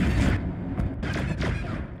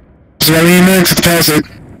 So about 8 minutes at the palisade.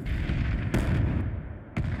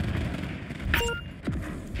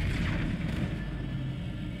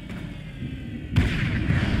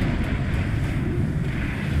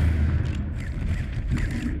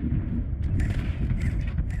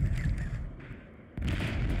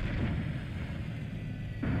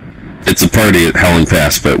 It's a party at Howling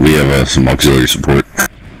Pass, but we have some auxiliary support.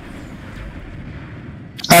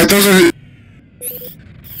 Alright, those are...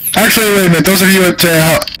 Actually, wait a minute. Those of you at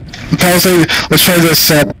Palisade, let's try this.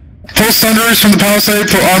 Pull Thunders from the Palisade,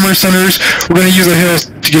 pull Armor Thunders. We're going to use the hills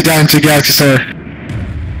to get down to Galaxy Center.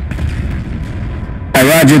 I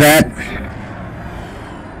roger that.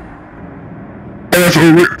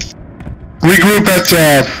 Regroup at...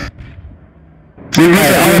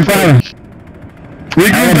 Regroup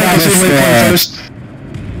at the waypoint first.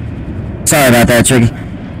 Sorry about that, Tricky.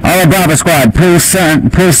 All Bravo Squad, pull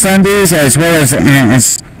Sundays as well as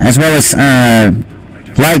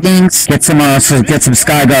Lightnings. Get some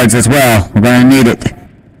Sky Guards as well. We're gonna need it.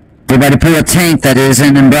 Everybody pull a tank that is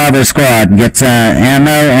in Bravo Squad. Get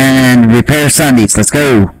ammo and repair Sundays. Let's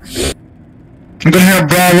go. I'm gonna have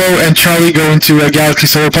Bravo and Charlie go into Galaxy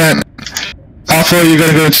Solar Plant. Alpha, you're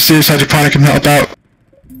gonna go into Sirius Hydroponic and help out.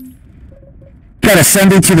 Got a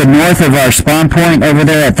Sunday to the north of our spawn point over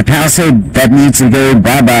there at the Palisade. That needs to go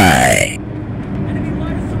bye-bye.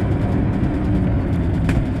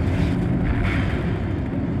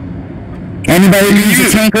 Anybody needs a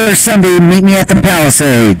tank or a Sunday, meet me at the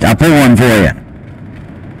Palisade. I'll pull one for you.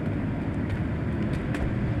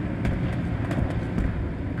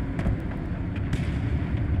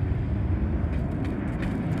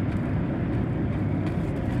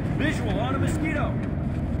 Visual on a mosquito.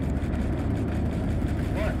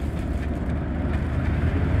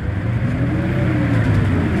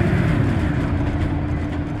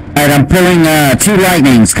 Alright, I'm pulling 2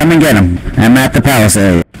 Lightnings. Come and get them. I'm at the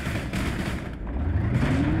Palisade.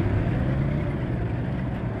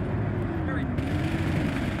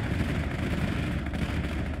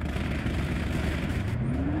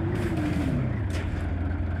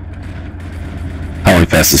 Howling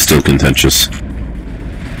Pass is still contentious.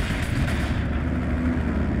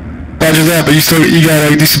 Roger that, but you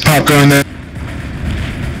got a decent pop going there.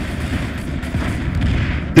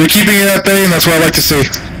 You're keeping it at bay, and that's what I like to see.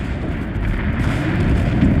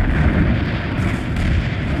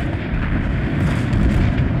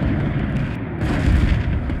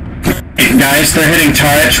 Guys, they're hitting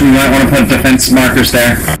turrets. We might want to put defense markers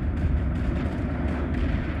there.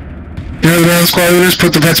 You know the man squad leaders,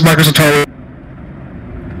 put defense markers on target.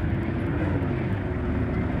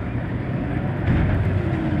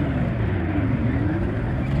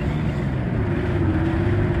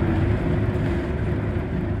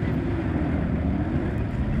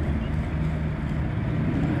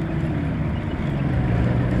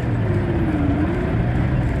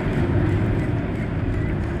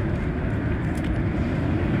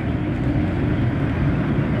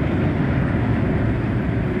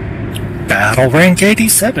 Battle rank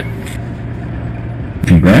 87.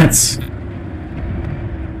 Congrats.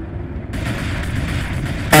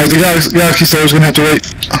 Alright, the Galaxy Star is gonna have to wait.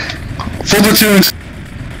 Full platoon,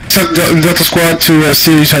 set Delta Squad to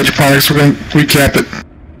Sirius Hydroponics. We're gonna recap it.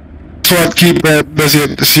 Squad keep busy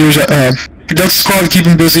at Sirius. Delta Squad keep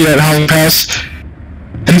them busy at Howling Pass.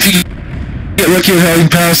 And if you get lucky at Howling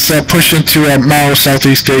Pass, push into Mao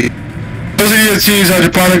Southeast Gate. Those of you at Sirius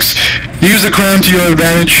Hydroponics, use the crown to your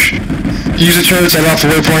advantage. Use the turrets at Alpha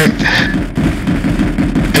Waypoint.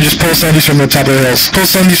 And just pull Sundays from the top of the hills. Pull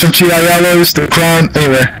Sundays from TI Alloys, the crown,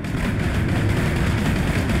 anywhere.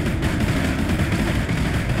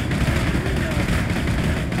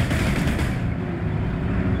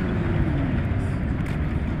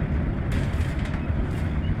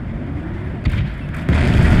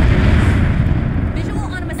 Visual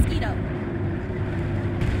on a mosquito.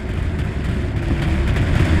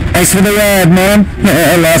 Thanks for the ride, man.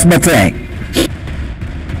 I lost my tank. I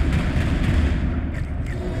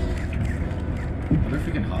wonder if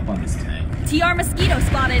we can hop on this tank. TR Mosquito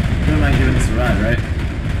spotted. You don't mind giving us a ride, right?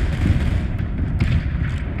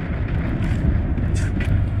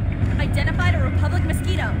 Identified a Republic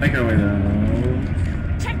Mosquito. Make our way though.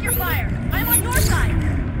 Check your fire. I'm on your side.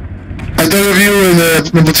 I thought of you in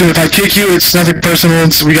the platoon. If I kick you, it's nothing personal.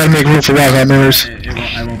 We gotta make room for walkout members.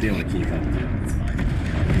 I won't be able to keep up with you. It's fine.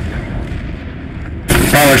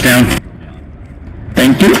 Power's down.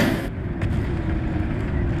 Thank you.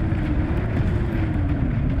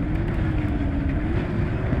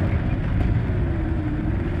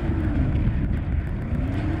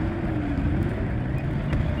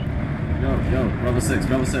 Yo, Bravo 6,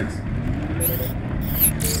 Bravo 6.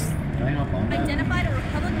 Can I hop on that? Identified a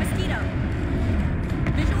Republic Mosquito.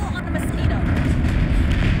 Visual on the Mosquito.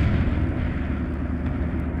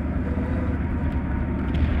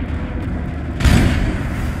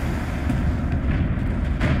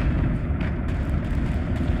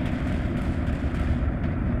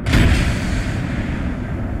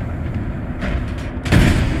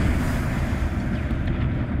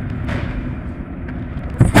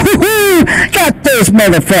 Got those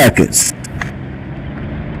motherfuckers.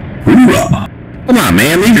 Hoorah! Come on,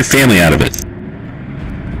 man. Leave your family out of it.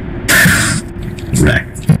 Right.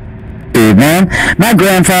 Dude, man, my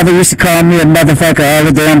grandfather used to call me a motherfucker all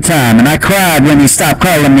the damn time, and I cried when he stopped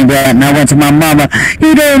calling me that, and I went to my mama.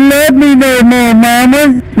 He don't love me no more,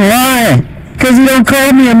 mama. Why? Because he don't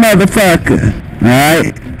call me a motherfucker.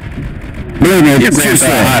 Alright? Believe me, Your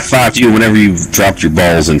grandfather high-fived you whenever you dropped your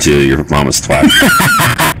balls into your mama's twat.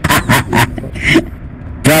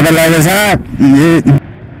 Drop it like it's hot.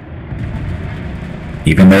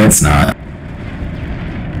 Even though it's not.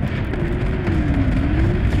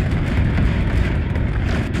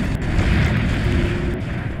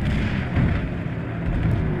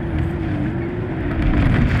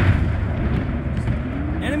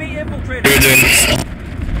 Enemy infiltrator.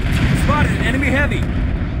 Spotted an enemy heavy.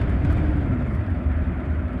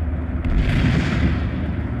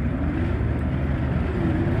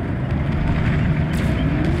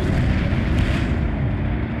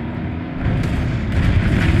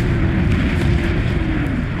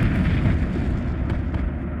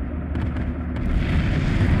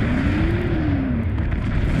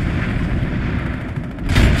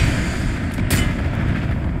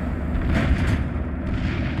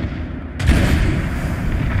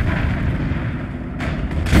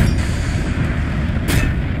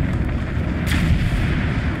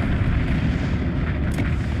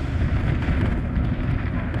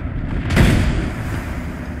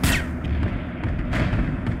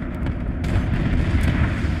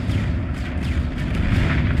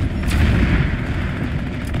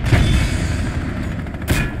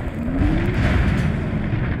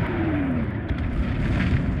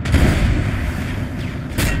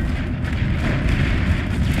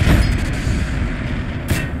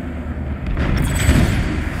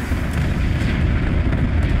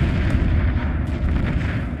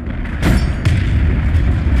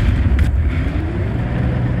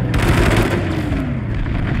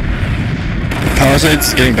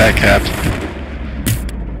 Palisades getting back capped.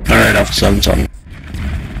 Alright, Alpha 7's on.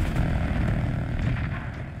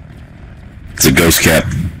 It's a ghost cap.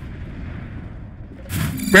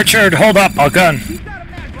 Richard, hold up, I'll gun.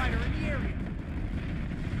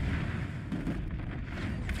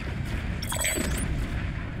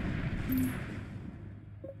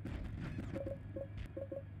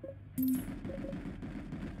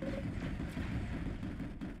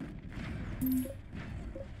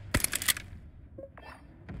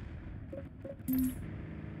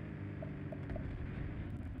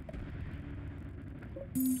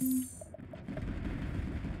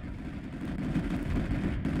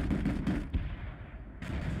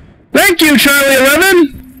 Thank you, Charlie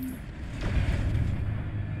 11!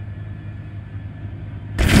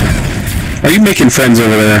 Are you making friends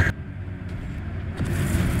over there?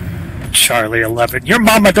 Charlie 11, your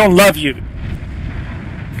mama don't love you.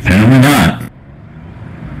 Apparently not.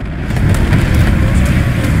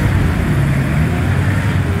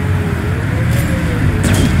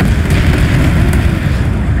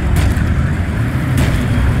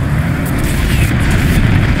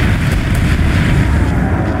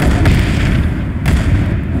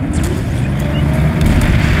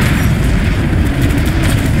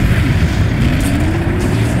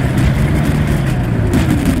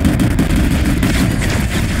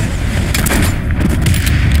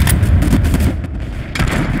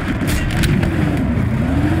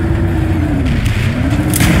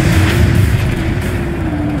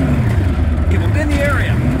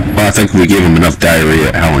 I think we gave him enough diarrhea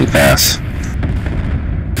at Howling Pass.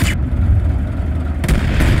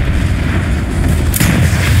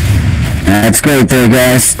 That's great there,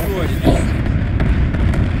 guys.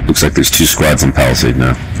 Looks like there's 2 squads on Palisade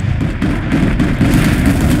now.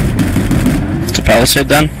 It's a Palisade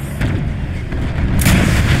then?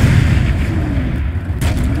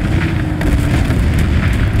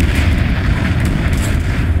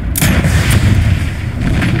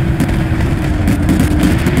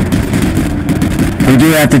 We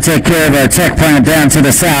do have to take care of our tech plant down to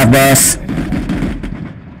the south, boss.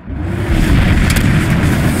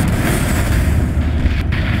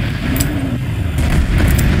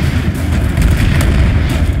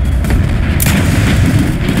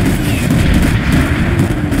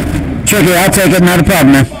 Tricky, I'll take it, not a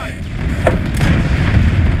problem, man.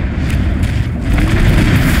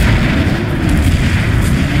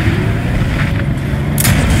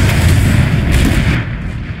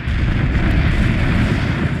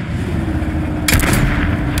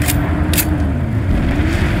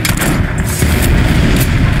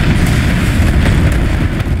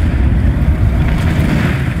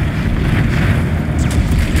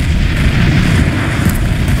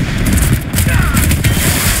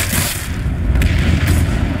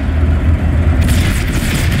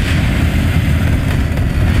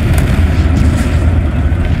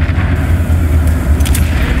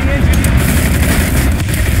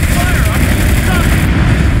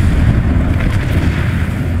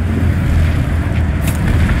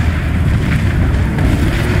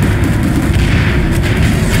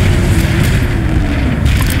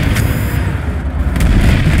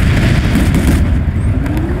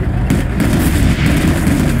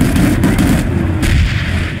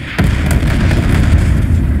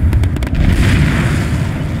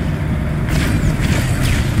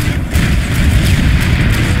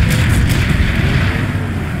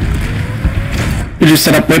 Did you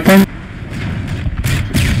set up waypoint?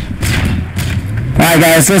 Alright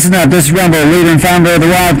guys, listen up. This is Rumble, leader and founder of the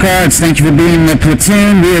Wildcards. Thank you for being in the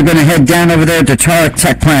platoon. We are going to head down over there to Tarek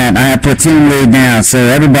Tech Plant. I have platoon lead now, so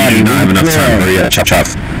everybody... You don't have enough time. Hurry up. Chop, chop.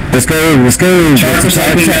 Let's go, let's go.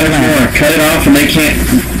 Cut it off and they can't...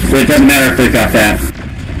 It doesn't matter if they've got that.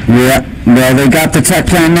 Yep. Well, they got the tech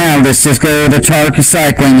plant now. Let's just go to the Tarek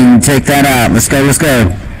Recycling and take that out. Let's go, let's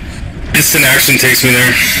go. Instant action takes me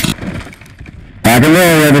there. Rock and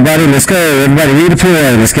roll, everybody. Let's go. Everybody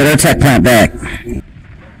redeploy. Let's get our tech plant back.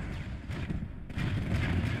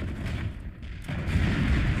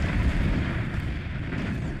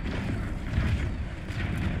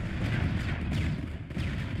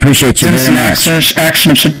 Appreciate you very much.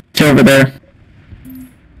 Action should be over there.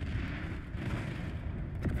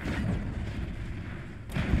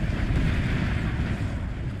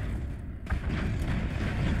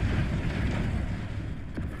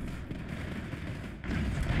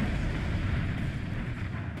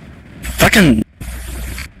 Fucking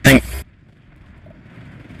thing.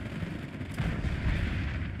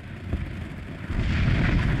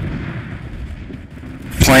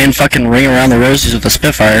 Playing fucking Ring Around the Roses with a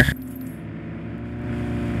Spitfire.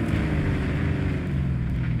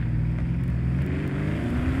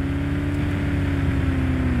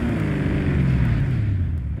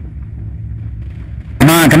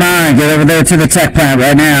 Come on, get over there to the tech plant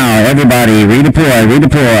right now. Everybody, redeploy,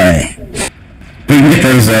 redeploy. We can get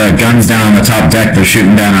those guns down on the top deck. They're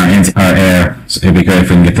shooting down our air. So it'd be great if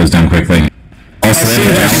we can get those done quickly. Also, they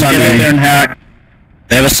have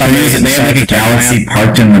like a galaxy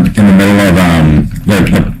parked in the middle of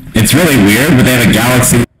it's really weird, but they have a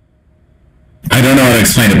galaxy. I don't know how to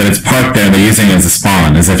explain it, but it's parked there. They're using it as a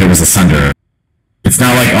spawn, as if it was a sunder. It's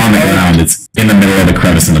not like on the ground. It's in the middle of the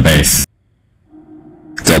crevice in the base.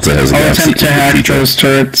 Delta has a I'll galaxy. attempt to hack those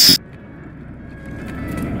turrets.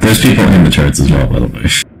 There's people in the turrets as well, by the way.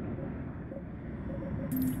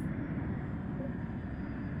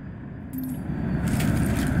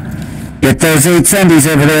 Get those 8 Sundays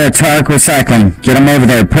over there at Tarek Recycling. Get them over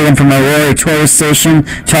there. Pull them from Aurora Tourist Station,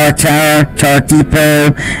 Tarek Tower, Tarek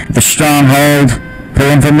Depot, the Stronghold. Pull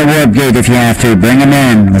them from the Warp Gate if you have to. Bring them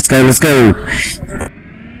in. Let's go, let's go.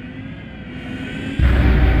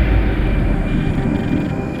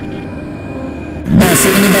 Oh,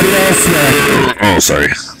 see anybody else here? Oh,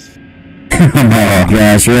 sorry. Oh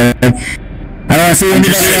gosh, really? I don't want to see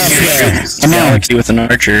anybody else here. Come on. Galaxy with an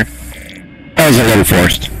archer. That was a little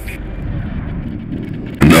forced.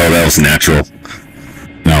 No, that was natural.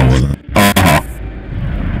 No, it wasn't. Uh-huh.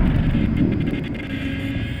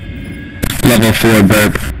 Level 4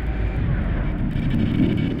 burp.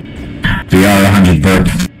 VR 100 burp.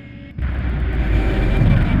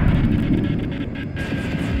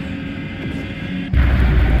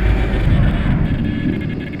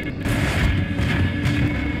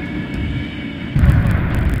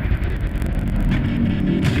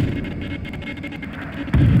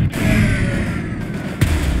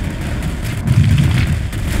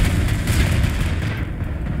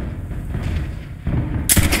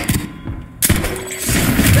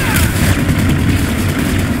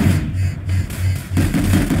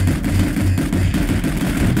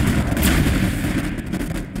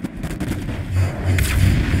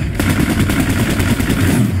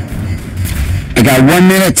 I got 1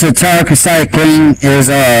 minute to Tarek recycling is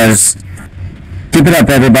ours. Keep it up,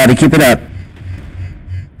 everybody. Keep it up.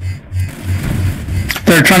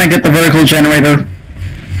 They're trying to get the vertical generator.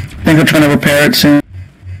 I think they're trying to repair it soon.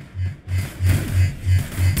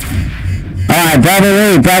 Alright,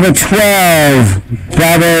 Bravo 8, Bravo 12,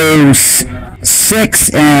 Bravo 6,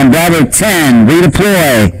 and Bravo 10.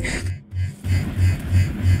 Redeploy.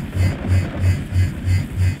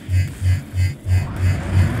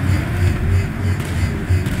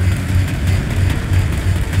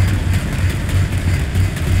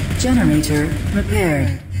 Generator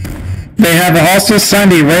repaired. They have a hostile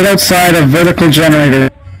Sunday right outside of vertical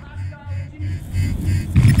generator.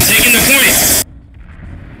 Taking the point.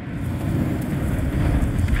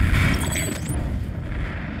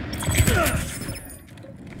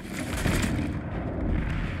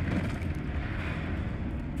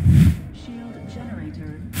 Shield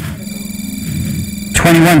generator.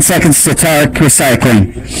 21 seconds to Tarek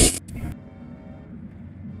recycling.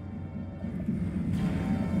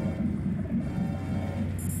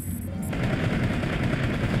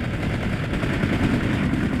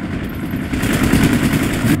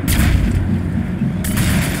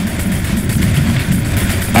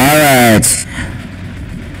 Alright.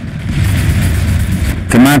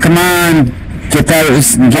 Come on, come on. Get that.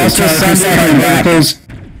 Get verticals.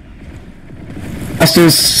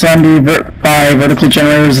 Hostile Sunday by vertical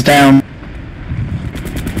generators down.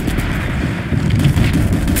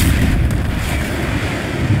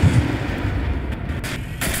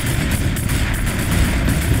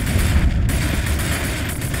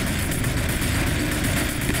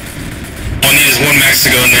 All I need is 1 max to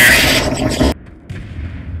go in there.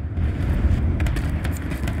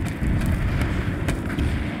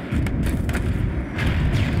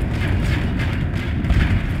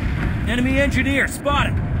 Enemy engineer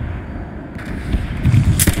spotted.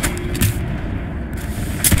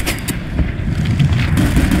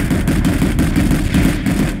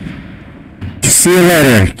 See you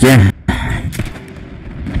later. Yeah.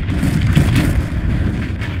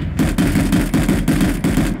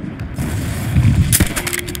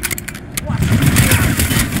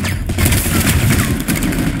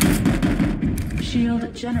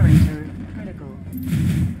 Shield generator critical.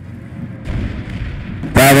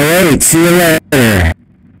 Bravo 8, see you later.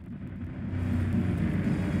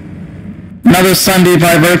 Another Sunday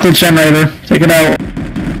by vertical generator. Take it out.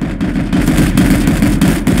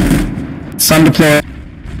 Sun deploy.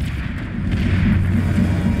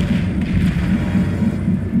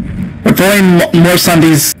 We're throwing more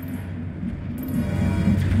Sundays.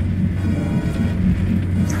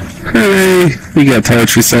 Hooray! We got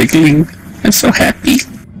torch recycling. I'm so happy.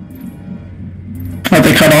 Are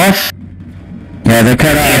they cut off? Yeah, they're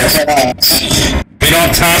cut off. Yes. We don't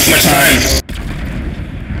have time for much time.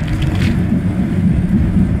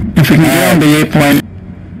 If we can get on the 8 point.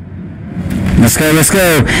 Let's go, let's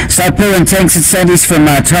go. Start pulling tanks and Sundays from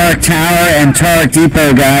Tarek Tower and Tarek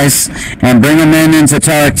Depot, guys. And bring them into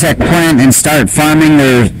Tarek Tech Plant and start farming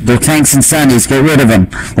their tanks and Sundays. Get rid of them.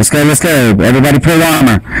 Let's go, let's go. Everybody pull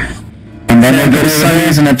armor. And then we'll get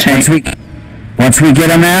Sundays in a tank. Once we get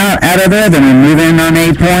them out of there, then we move in on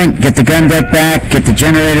 8 point, get the gun deck back, get the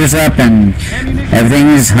generators up, and everything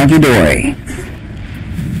is hunky-dory.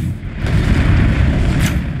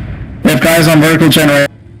 We have guys on vertical generator.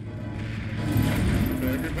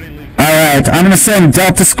 Alright, I'm gonna send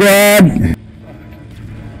Delta Squad.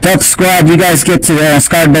 Delta Squad, you guys get to the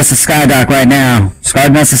Scarred Mesa Skydock right now.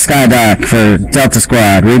 Scarred Mesa Skydock for Delta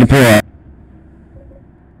Squad. Redeploy.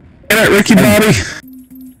 Get it, Ricky Bobby.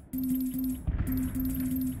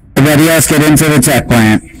 Everybody else get into the tech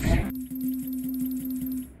plant.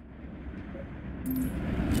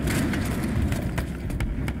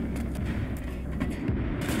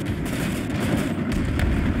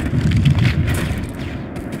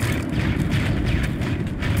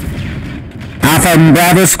 Alpha and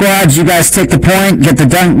Bravo squads, you guys take the point, get the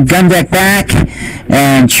gun deck back,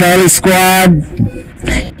 and Charlie squad,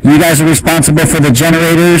 you guys are responsible for the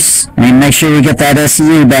generators, and make sure we get that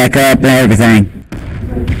SCU back up and everything.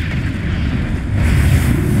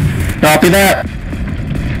 Copy that.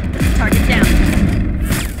 Target down.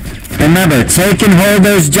 Remember, take and hold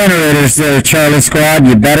those generators there, Charlie squad.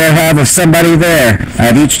 You better have somebody there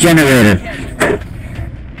at each generator.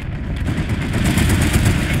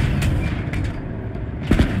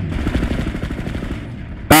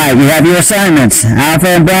 Alright, we have your assignments. Alpha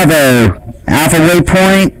and Bravo. Alpha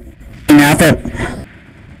waypoint. And Alpha...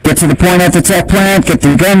 Get to the point at the tech plant, get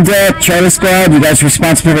the gun deck, Charlie squad, you guys are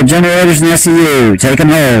responsible for generators and SCU. Take and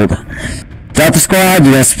hold. Delta squad,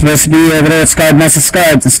 you guys are supposed to be over there at Scarred Mesa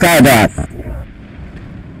Skydock.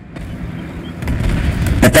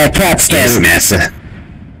 At that capstone. Yes, massa.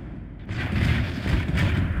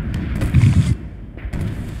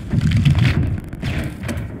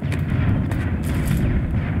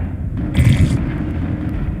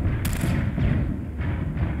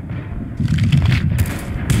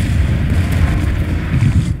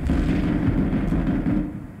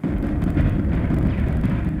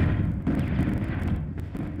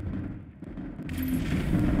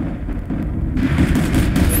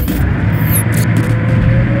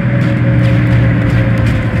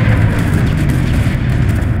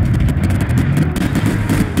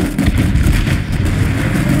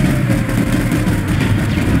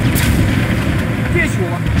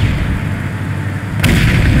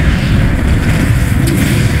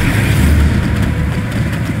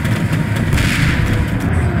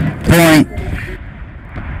 Point.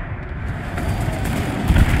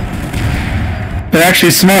 They're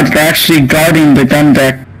actually smart. They're actually guarding the gun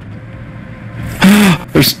deck.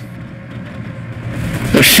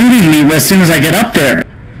 They're shooting me as soon as I get up there.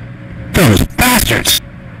 Those bastards!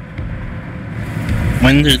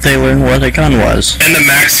 When did they learn what a gun was? And the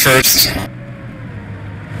max first.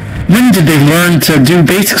 When did they learn to do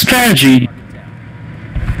basic strategy?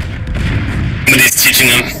 Somebody's teaching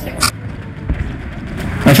them.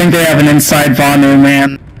 I think they have an inside Vanu,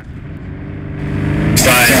 man.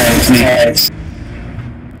 Nice.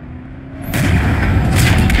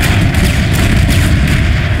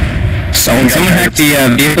 Someone hacked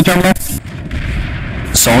the vehicle terminal?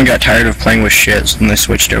 Someone got tired of playing with shits and they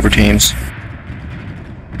switched over teams.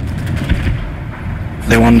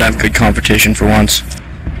 They wanted to have good competition for once.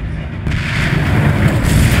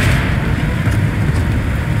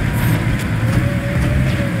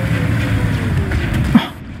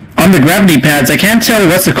 On the gravity pads, I can't tell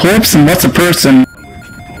what's a corpse and what's a person.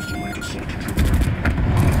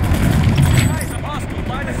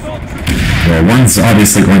 Well, one's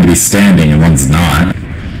obviously going to be standing and one's not.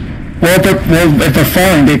 Well, if they're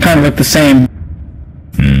falling, they kind of look the same.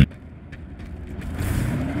 Hmm.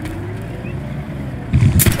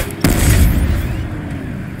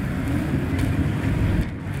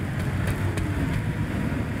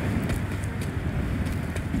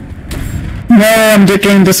 No, I'm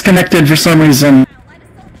getting disconnected for some reason.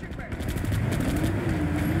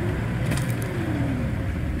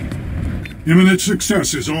 Imminent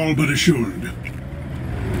success is all but assured.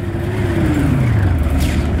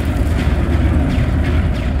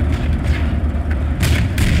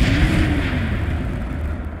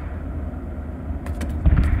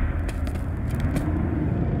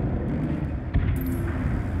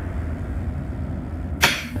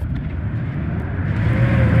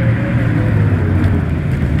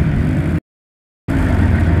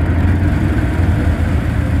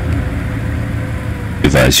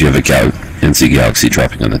 Advise you have a NC Galaxy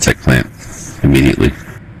dropping on the tech plant immediately.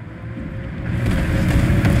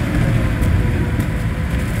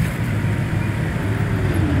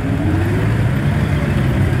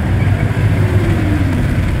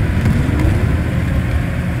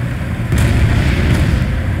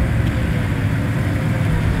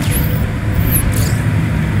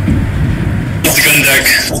 Off the gun deck.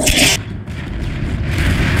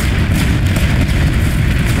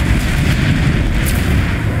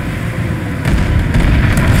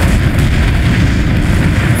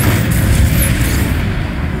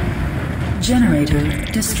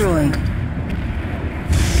 Generator destroyed.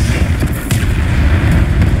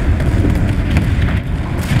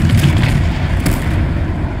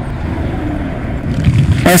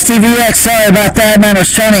 STVX, sorry about that, man. I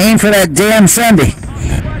was trying to aim for that damn Sunday.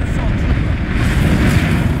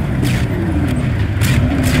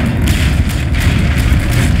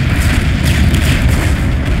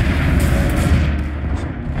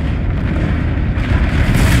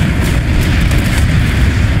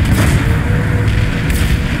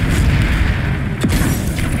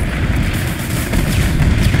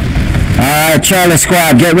 Alright, Charlie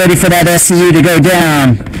Squad, get ready for that SCU to go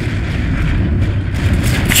down.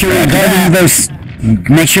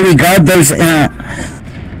 Make sure we guard those,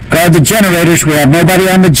 guard the generators. We have nobody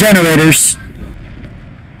on the generators.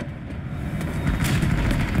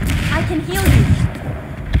 I can heal you.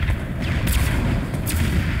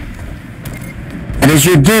 That is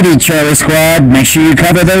your duty, Charlie Squad. Make sure you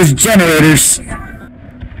cover those generators.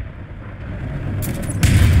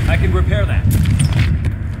 I can repair that.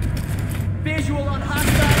 Visual on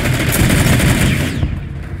hostile.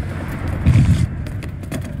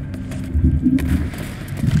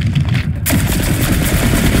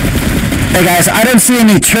 Hey guys, I don't see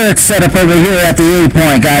any turrets set up over here at the A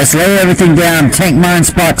point, guys. Lay everything down. Tank mines,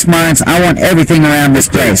 box mines. I want everything around this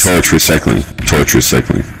place. Torch recycling. Torch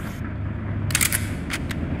recycling.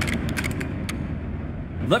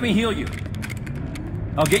 Let me heal you.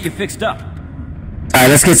 I'll get you fixed up. Alright,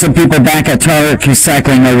 let's get some people back at Tarek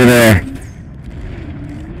Recycling over there.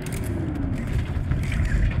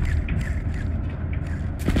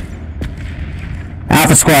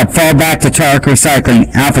 Alpha Squad, fall back to Tarek Recycling.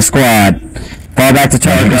 Alpha Squad, fall back to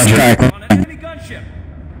Tarek Recycling.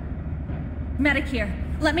 Medic here.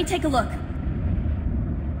 Let me take a look.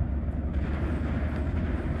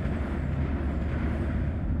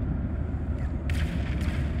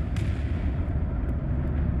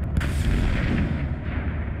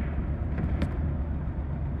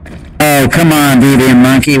 Oh, come on, deviant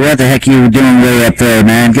monkey. What the heck are you doing way up there,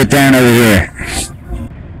 man? Get down over here.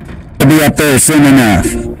 I'll be up there soon enough.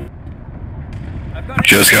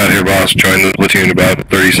 Just got here, boss. Joined the platoon about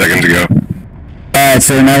 30 seconds ago. Alright,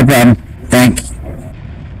 sir, not a problem. Thank you.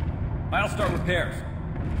 I'll start repairs.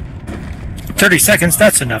 30 seconds,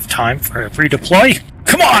 that's enough time for a redeploy.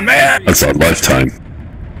 Come on, man! That's a lifetime.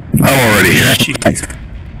 I'm already here.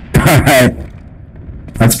 Alright.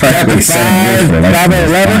 That's practically 7 years for Bravo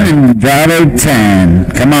 11 and Bravo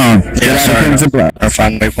 10. Come on. Yeah, sorry. Our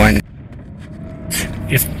final waypoint.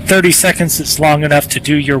 If 30 seconds is long enough to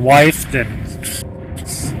do your wife, then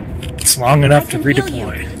it's long enough to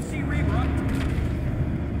redeploy.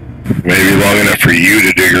 Maybe long enough for you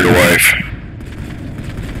to dig your wife.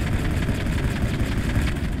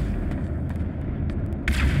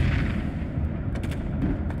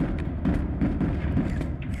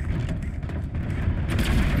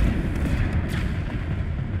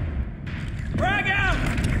 Frag out!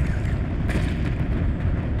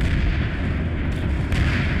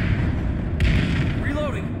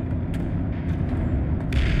 Reloading.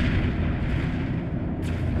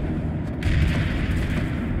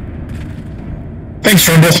 Thanks,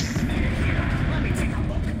 Trimble.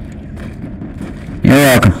 You're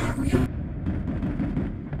welcome.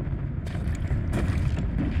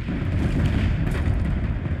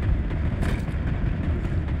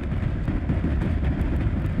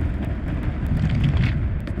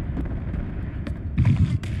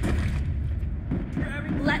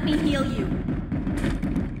 Let me heal you.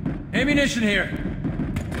 Ammunition here.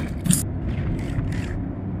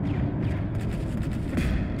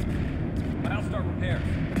 I'll start repairs.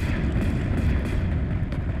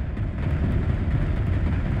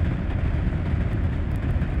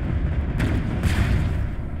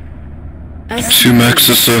 Two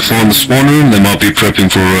Maxes circle on the spawn room. They might be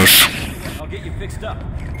prepping for a rush. I'll get you fixed up.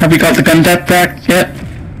 Have you got the gun depth back yet?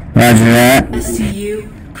 Roger that. SCU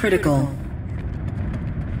critical.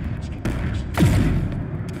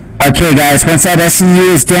 Okay, guys, once that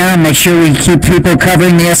SCU is down, make sure we keep people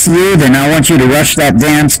covering the SCU, then I want you to rush that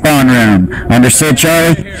damn spawn room. Understood,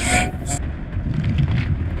 Charlie?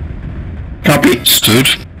 Copy. Stood.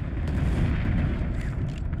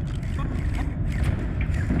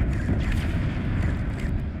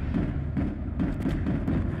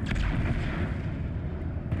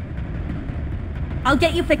 I'll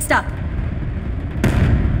get you fixed up.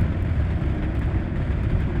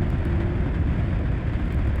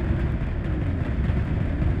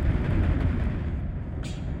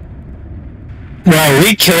 Wow,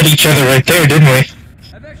 we killed each other right there, didn't we?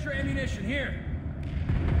 Have extra ammunition here.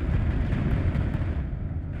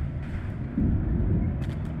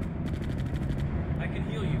 I can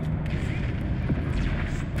heal you.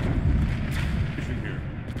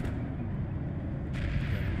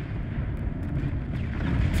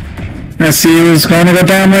 SCU is going to go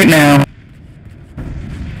down right now.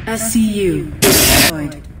 SCU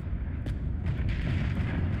destroyed.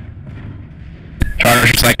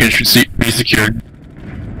 Charge cycle should be secured.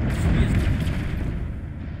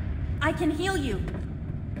 I can heal you.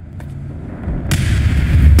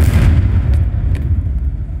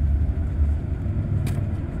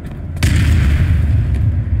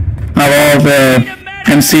 Have all the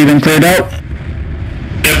MC been cleared out?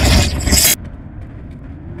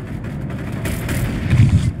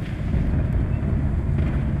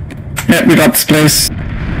 Yep, we got this place.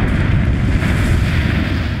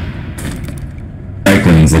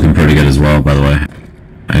 Cycling's looking pretty good as well, by the way.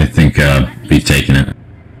 I think we've taken it.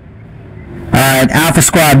 Alright, Alpha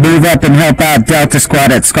Squad, move up and help out Delta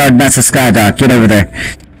Squad at Scarred Mesa Skydock. Get over there.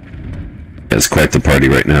 It's quite the party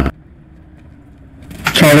right now.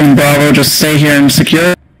 Charlie and Bravo, just stay here and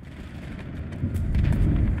secure.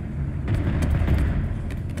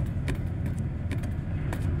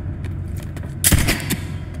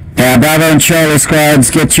 Yeah, Bravo and Charlie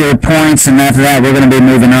Squads, get your points, and after that we're going to be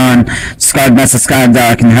moving on. Scarred Mesa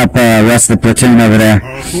Skydock and help rest the platoon over there.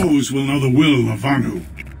 Our foes will know the will of Vanu.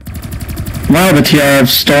 Wow, the TR have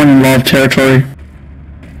stolen a lot of territory.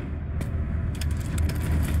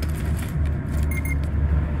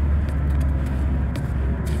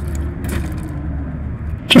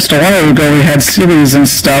 Just a while ago we had cities and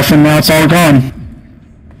stuff, and now it's all gone.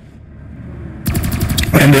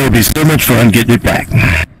 And it'll be so much fun getting it back.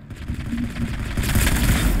 Hey,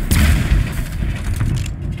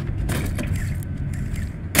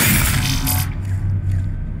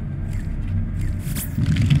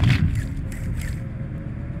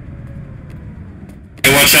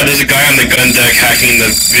 watch out, there's a guy on the gun deck hacking the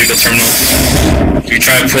vehicle terminal. If you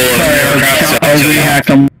try to pull an aircraft, I'll rehack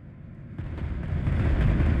him.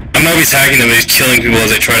 I don't know if he's hacking them, but he's killing people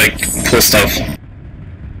as they try to pull stuff.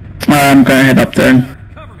 I'm gonna head up there.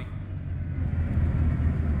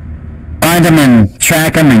 Find him and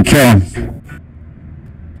track him and kill him.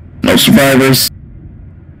 No survivors.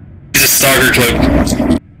 He's a stalker clip.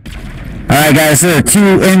 Alright guys, there are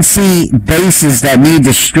 2 NC bases that need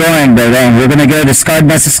destroying, but we're gonna go to Scarred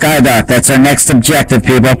Mesa Skydock. That's our next objective,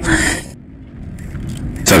 people.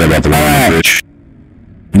 Talking about the one on the bridge.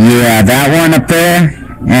 Yeah, that one up there,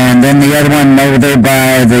 and then the other one over there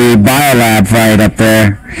by the biolab right up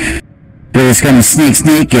there. We're just gonna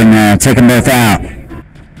sneak and take them both out.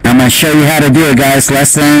 I'm gonna show you how to do it, guys.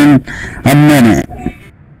 Less than a minute.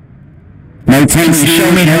 No tanks.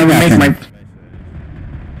 Show me how to make my...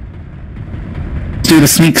 Do the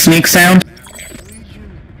sneak sound?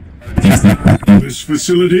 This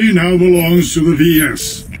facility now belongs to the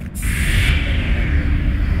VS.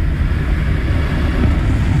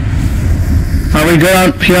 Are we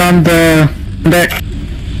going beyond the deck?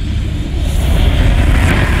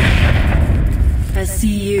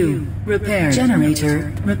 SCU repaired.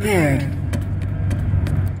 Generator repaired.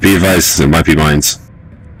 Be advised, it might be mines.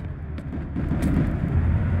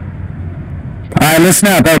 Alright, listen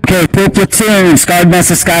up. Okay, full platoon, Scarred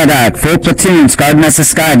Mesa Skydock. Full platoon, Scarred Mesa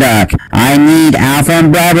Skydock. I need Alpha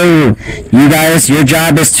and Bravo. You guys, your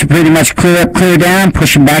job is to pretty much clear down,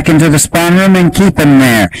 push them back into the spawn room, and keep them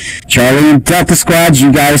there. Charlie and Delta squads,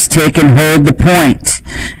 you guys take and hold the point.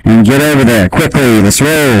 And get over there. Quickly, let's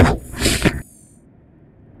roll.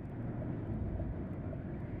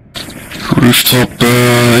 Rooftop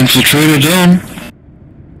infiltrator down.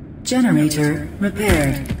 Generator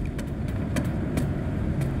repaired.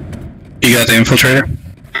 You got the infiltrator?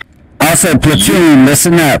 Also, platoon,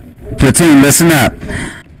 listen up. Platoon, listen up.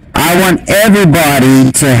 I want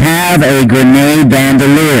everybody to have a grenade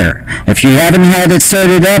bandolier. If you haven't had it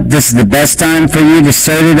sorted up, this is the best time for you to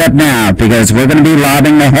sort it up now, because we're going to be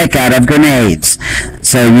lobbing the heck out of grenades.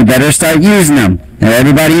 So you better start using them. Now,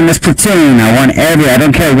 everybody in this platoon, I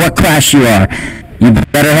don't care what class you are, you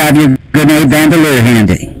better have your grenade bandolier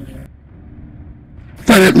handy.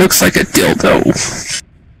 But it looks like a dildo.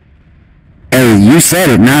 Hey, you said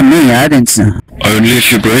it, not me. I didn't say. Only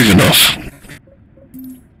if you're brave enough.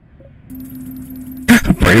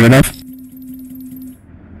 Brave enough?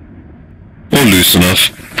 Or loose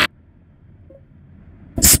enough.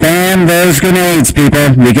 Spam those grenades,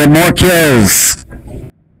 people. We get more kills.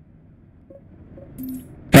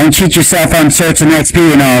 Don't cheat yourself on search and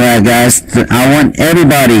XP and all that, guys. I want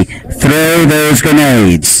everybody, throw those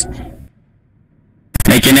grenades.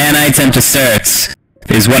 Making nanites into certs,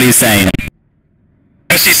 is what he's saying.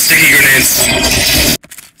 I see sticky grenades.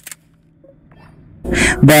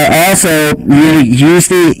 But also, you use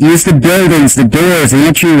the buildings, the doors, the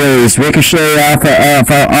entryways, ricochet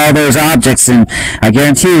off all those objects, and I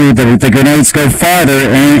guarantee you the grenades go farther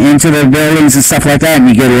into the buildings and stuff like that, and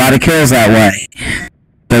you get a lot of kills that way.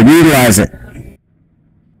 So utilize it.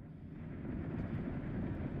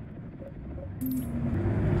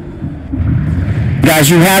 Guys,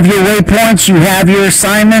 you have your waypoints, you have your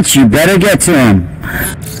assignments, you better get to them.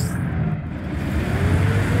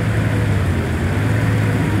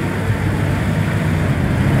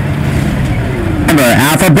 Remember,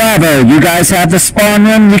 Alpha Bravo, you guys have the spawn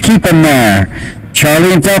room, you keep them there.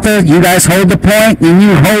 Charlie and Delta, you guys hold the point, and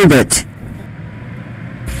you hold it.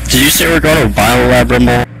 Did you say we're going to a biolab,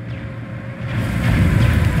 Rumble?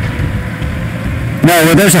 No,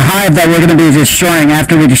 well, there's a hive that we're going to be destroying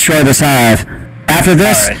after we destroy this hive. After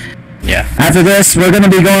this, yeah. After this, we're going to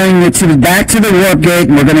be going back to the warp gate,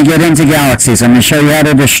 and we're going to get into galaxies. I'm going to show you how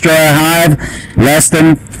to destroy a hive. Less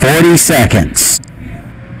than 40 seconds.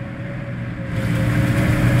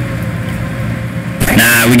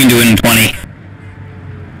 Nah, we can do it in 20.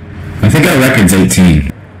 I think our record's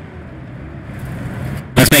 18.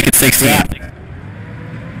 Let's make it 16. Yeah.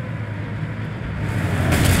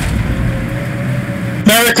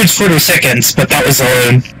 My record's 40 seconds, but that was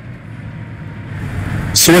alone.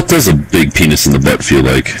 So what does a big penis in the butt feel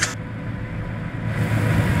like?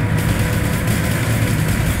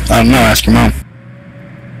 I don't know, ask your mom.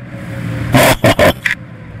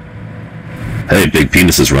 Hey, big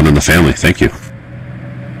penis is running the family, thank you.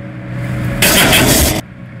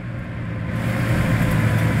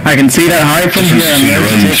 I can see that high from here. I'm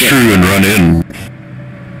run through and run in.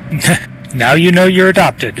 Now you know you're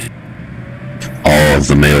adopted. All of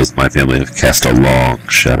the males in my family have cast a long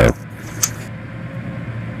shadow.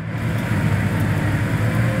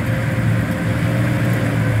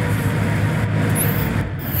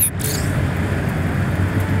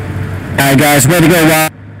 Alright guys, way to go,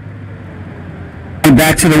 Rob.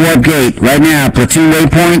 Back to the warp gate. Right now, platoon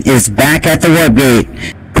waypoint is back at the warp gate.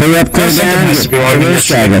 Clear up, clear down, clear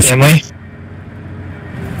stragglers.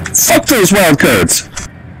 Fuck those wild cards!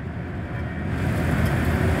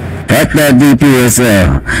 Heck, that DP is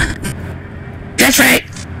there. That's right!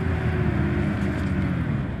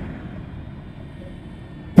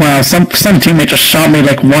 Wow, some teammate just shot me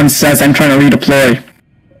like once as I'm trying to redeploy.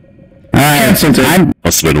 Cancelled it.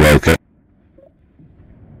 Must have been wild card.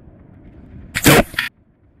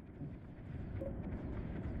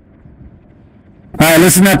 Alright,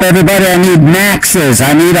 listen up everybody, I need maxes.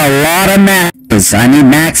 I need a lot of maxes. I need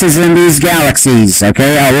maxes in these galaxies,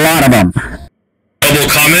 okay? A lot of them. Double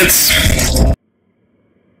comments.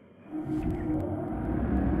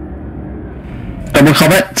 Double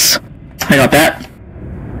comments. I got that.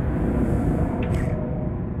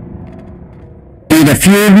 Need a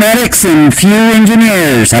few medics and few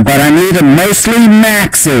engineers, but I need mostly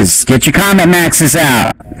maxes. Get your comment maxes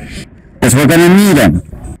out, because we're gonna need them.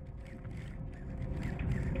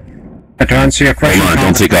 To answer your question. Hold on,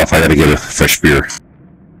 don't take off. I gotta get a fresh beer.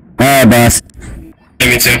 Alright, boss.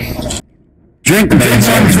 Me too. Drink one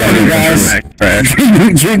for me, guys.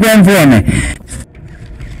 Drink one for me.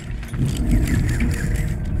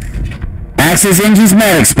 Maxes, engines,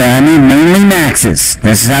 medics, but I need mainly maxes.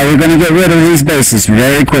 This is how we're gonna get rid of these bases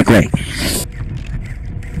very quickly.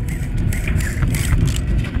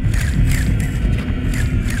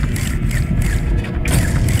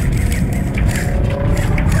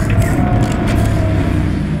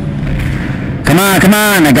 Come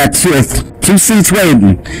on, I got two seats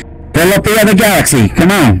waiting. Fill up the other galaxy,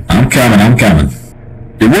 come on. I'm coming.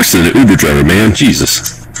 You're worse than an Uber driver, man.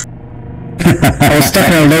 Jesus. I was stuck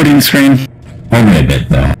in a loading screen. Hold me a bit,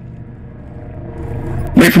 though.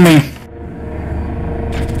 Wait for me.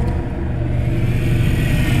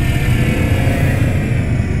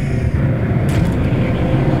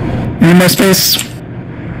 Any more space?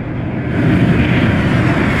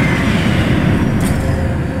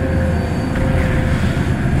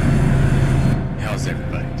 How's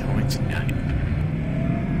everybody doing tonight?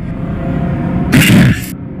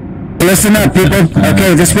 Listen up, people.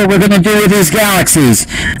 Okay, this is what we're gonna do with these galaxies.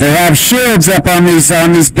 They have shields up on these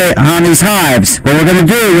hives. What we're gonna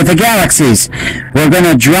do with the galaxies? We're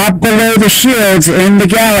gonna drop below the shields in the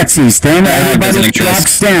galaxies. Then everybody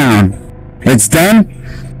drops down. It's done?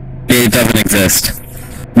 It doesn't exist.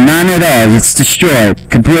 None at all. It's destroyed.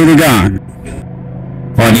 Completely gone.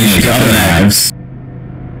 Well, you need other knives.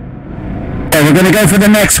 Okay, we're gonna go for the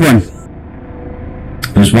next one.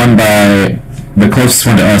 There's one by... The closest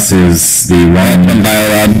one to us is the one...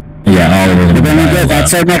 Biolab. Yeah, all over the We're gonna go.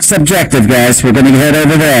 That's our next objective, guys. We're gonna head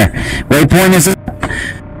over there. Waypoint is up.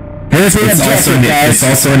 Here's the objective, guys. It's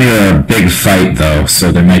also near a big fight, though,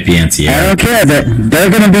 so there might be anti-air. I don't care. They're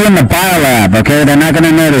gonna be in the biolab, okay? They're not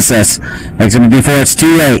gonna notice us. Before it's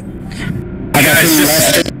too late. Hey guys,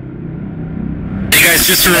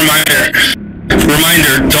 just a reminder.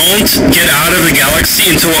 Don't get out of the galaxy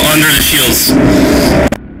until we're under the shields.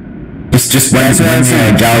 Just when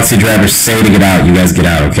the galaxy drivers say to get out, you guys get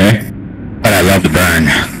out, okay? But I love to burn.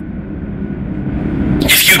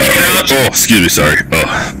 If you get out... Oh, excuse me, sorry.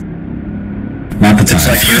 Oh. Not the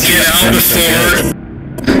time. If you get out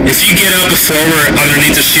before we're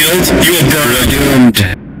underneath the shield, you will burn. Doomed.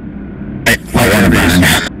 I want to burn.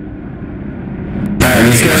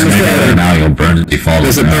 Now you'll burn as you fall.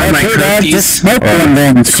 Does it burn my herpes? Just smoke one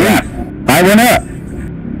then. Crap. I went up.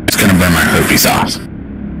 It's gonna burn my herpes off.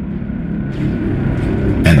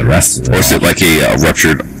 And the rest of it. Or is it like a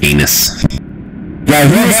ruptured anus? Yeah,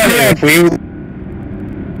 he's correct.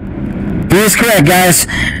 He is correct, guys.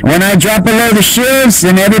 When I drop below the shields,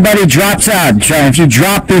 then everybody drops out. If you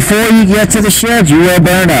drop before you get to the shields, you will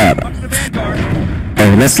burn up.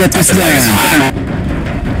 Oh, let's get this down.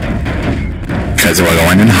 Because we're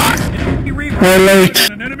going in hot. We're late.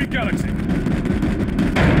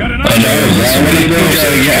 Oh no,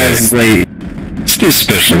 guys, late. It's too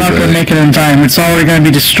special. We're not gonna make it in time. It's already gonna be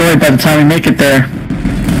destroyed by the time we make it there.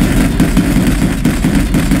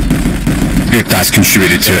 That's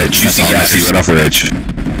contributed to it. Juicy galaxies right off the edge.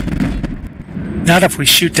 Not if we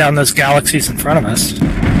shoot down those galaxies in front of us.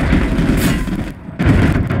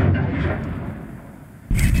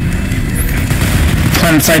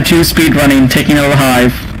 Planet side 2 speed running, taking over the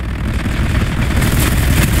hive.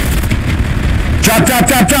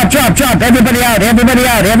 Drop. Everybody out.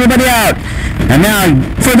 And now,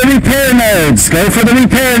 for the repair nodes. Go for the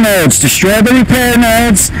repair nodes. Destroy the repair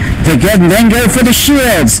nodes. Then go for the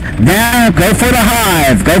shields. Now, go for the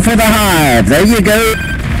hive. There you go.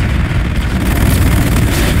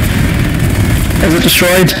 Is it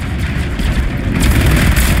destroyed?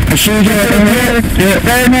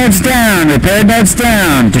 Repair nodes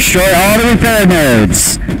down. Destroy all the repair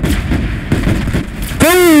nodes.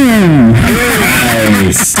 Boom!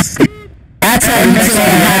 Nice. That's how we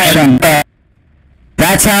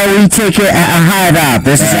take a hive out.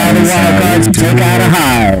 This is how the wild cards take out a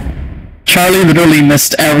hive. Charlie literally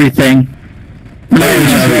missed everything.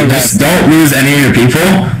 Just don't lose any of your people.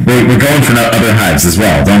 We're going for other hives as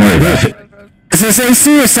well. Don't worry about it. This is a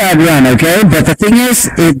suicide run, okay? But the thing is,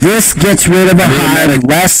 this gets rid of a hive in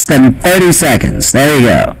less than 30 seconds. There you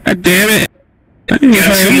go. God damn it. You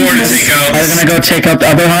have 2 more to take out. Are we gonna go take out the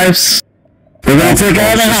other hives? We're gonna take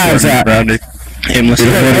all the hives out.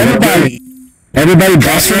 Everybody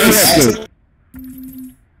bust for us.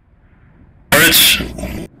 Rich.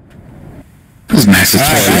 Those maxes.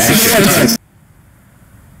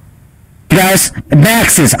 Guys,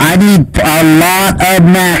 maxes. I need a lot of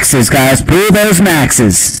maxes, guys. Pull those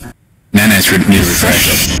maxes. Nana's need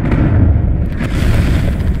refresh.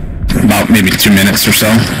 About maybe 2 minutes or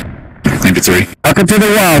so. Maybe 3. Welcome to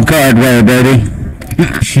the wild card way, baby.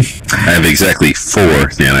 I have exactly 4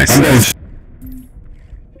 nanites.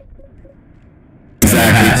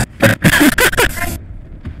 Exactly.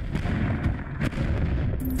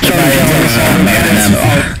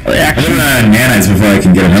 Nanites before I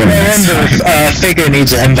can get another one. Figure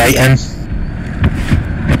needs an invite in.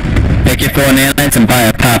 Take your 4 nanites and buy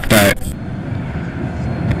a Pop-Tart.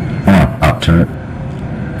 I want a Pop-Tart.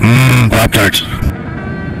 Pop-Tarts.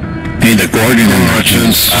 Need the Guardian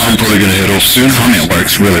merchants. I'm probably gonna hit off soon. Comment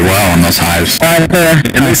works really well on those hives. Right there.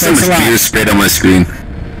 And there's so much beer sprayed on my screen.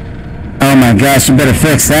 Oh my gosh, you better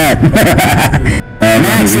fix that.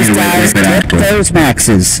 Maxes, guys. Get those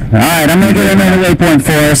maxes. Alright, I'm gonna get another waypoint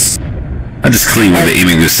for us. I just clean with the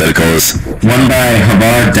aiming receptacles. One by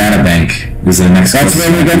Havar Data Bank is the next. That's where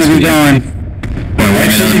we're gonna be going.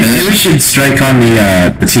 Maybe we should strike on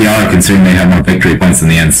the TR, considering they have more victory points than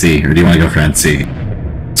the NC. Or do you want to go for NC?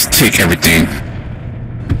 Just take everything.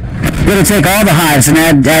 We're gonna take all the hives and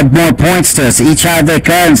add more points to us. Each hive that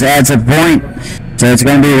comes adds a point. So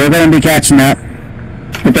we're gonna be catching up.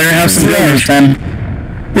 We better have some damage then.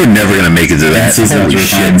 We're never gonna make it to that. Holy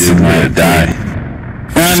shit, dude, we're gonna die.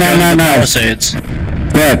 No. Palisades.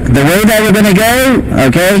 Look, the way that we're gonna go,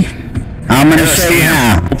 okay? I'm gonna show you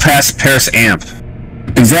how. We'll pass Paris Amp.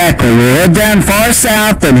 Exactly. We'll head down far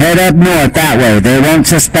south and head up north that way. They won't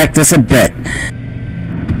suspect us a bit.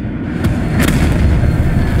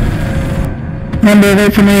 Remember,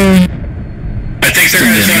 wait for me. I think they're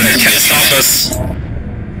gonna try to stop us.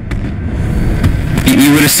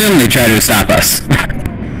 You would assume they try to stop us.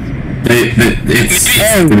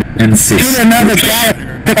 NC. Need another galaxy.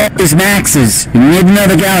 Pick up these maxes. You need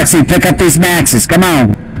another galaxy. Pick up these maxes. Come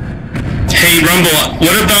on. Hey, Rumble,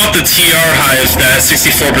 what about the TR hives that has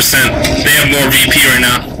 64%? They have more VP right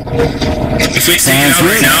now. If we take it out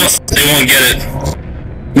right now, they won't get it.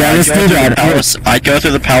 Yeah, let's do that. I'd go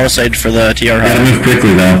through the palisade for the TR hive. Gotta move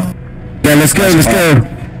quickly though. Yeah, let's go.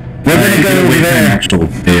 We're gonna go over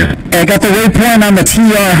there. I got the waypoint on the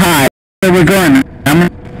TR hive. Where we're going.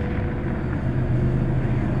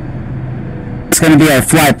 It's gonna be our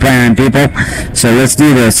flight plan, people. So let's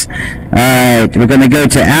do this. Alright, we're gonna go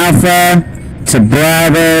to Alpha, to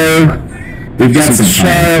Bravo. We've got some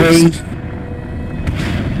Charlie.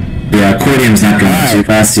 Yeah, Accordium's not going too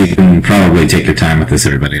fast, so you can probably take your time with this,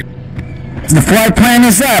 everybody. The flight plan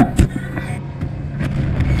is up.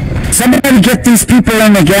 Somebody get these people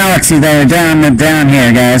in the galaxy that are down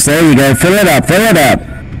here, guys. There you go. Fill it up.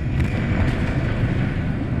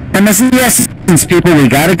 And this is the essence, people. We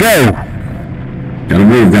gotta go. Gotta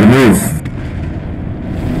move. We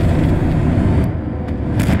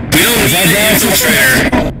don't need an infiltrator.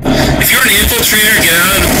 If you're an infiltrator, get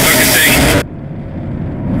out of the fucking thing.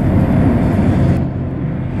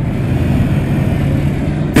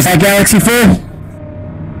 Is that galaxy full?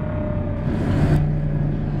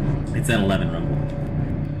 It's at 11, Rumble.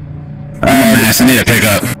 I need to pick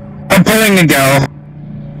up. I'm pulling a gal.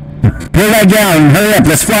 Pull that down. Hurry up.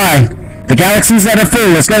 Let's fly. The galaxies that are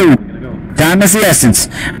full. Let's go. Time is the essence.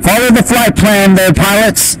 Follow the flight plan there,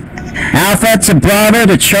 pilots. Alpha to Bravo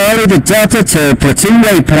to Charlie to Delta to Platoon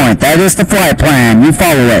Waypoint. That is the flight plan. You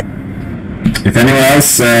follow it. If anyone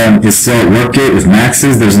else is still at Workgate with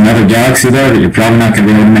maxes, there's another galaxy there that you're probably not going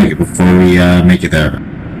to be able to make it before we make it there.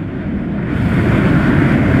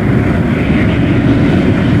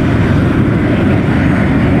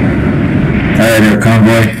 Alright,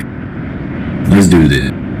 convoy. Let's do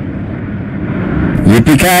this.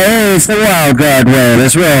 Yippee-ki-yay, it's the wild card way.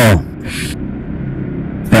 Let's roll.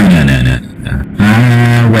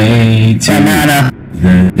 Highway to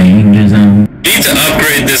the danger zone. We need to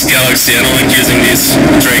upgrade this Galaxy. I don't like using these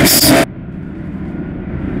Drakes.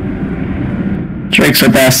 Drakes are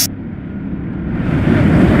best.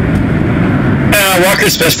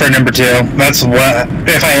 Walker's best for number 2. That's what,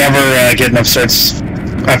 if I ever get enough certs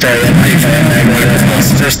after I get that's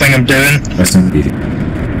the first thing I'm doing. That's indeed.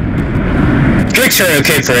 Drakes are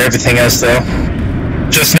okay for everything else though.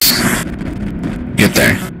 Just get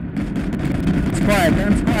there.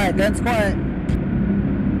 Guns quiet.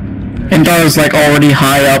 Indar's like already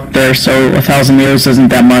high up there, so 1,000 meters isn't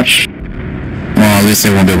that much. Well, at least they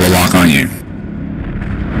won't be able to lock on you.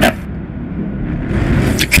 Yep.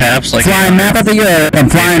 The caps like flying map of the earth. I'm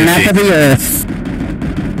flying map of the earth.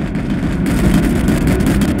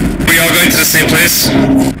 We all going to the same place?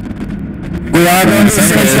 We are going to the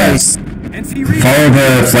same place. Follow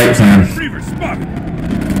the flight plan.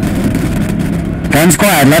 Guns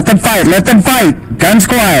quiet. Let them fight. Let them fight. Guns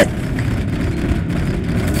quiet.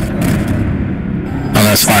 Oh,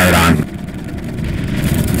 that's fired on.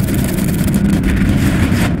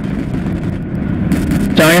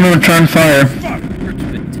 Don't even return fire.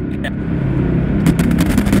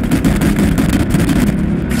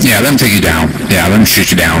 Yeah, let them take you down. Yeah, let them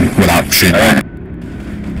shoot you down without shooting.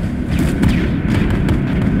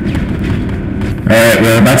 Alright,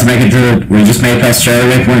 we're about to make it to we just made it past Charlie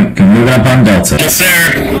Waypoint. Can move up on Delta. Yes,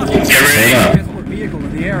 sir. Get ready.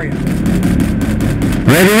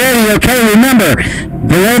 Ready, okay, remember,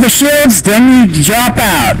 below the shields, then you drop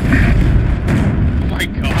out. Oh my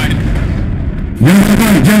god.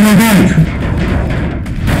 Yellow light.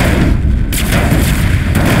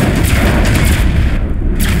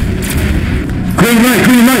 Green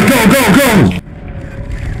light, go.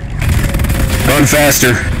 Run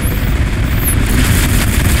faster.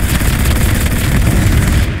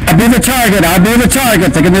 I'll be the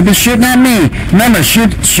target, they're gonna be shooting at me. Remember,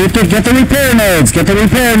 get the repair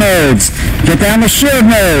nodes, get down the shield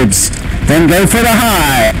nodes, then go for the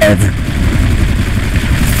hive.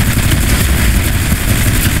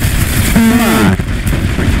 Come on.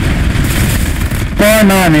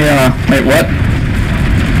 Going on here. Wait, what?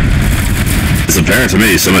 It's apparent to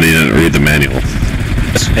me somebody didn't read the manual.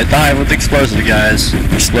 Just hit the hive with explosives, guys.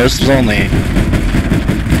 Explosives only.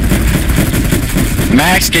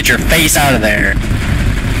 Max, get your face out of there.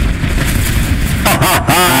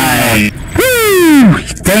 Hi. Woo!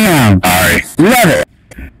 Damn. Sorry. Love it.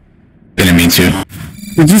 Didn't mean to.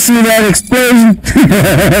 Did you see that explosion?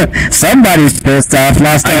 Somebody's pissed off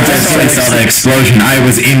last time. I just saw the explosion. I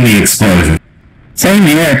was in the explosion. Same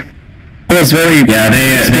here. It was very... Yeah,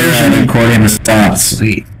 they're recording the stop.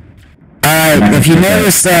 Sweet. Alright, if you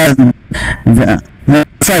notice, it's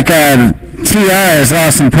like TR has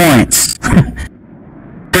lost some points.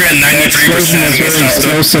 We're at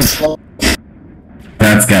 93%.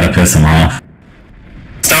 That's gotta piss them off.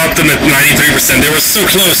 Stop them at 93%. They were so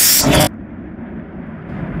close.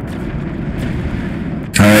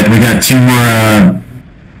 Alright, we got two more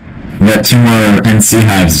NC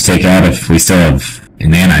hives to take out if we still have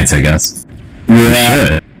nanites, I guess.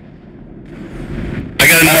 Yeah. I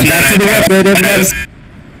got enough nanites.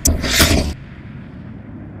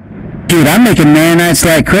 Dude, I'm making nanites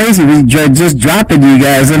like crazy. We just dropping you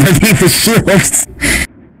guys underneath the shields.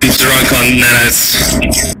 He's drunk on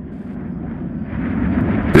nanites.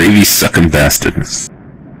 Gravy sucking bastards.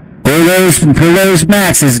 Pull those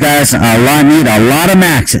maxes, guys. I need a lot of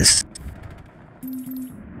maxes.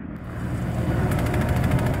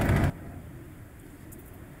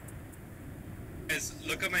 Guys,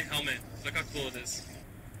 look at my helmet. Look how cool it is.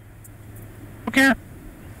 Okay.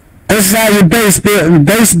 This is how you base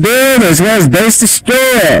build as well as base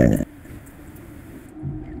destroy.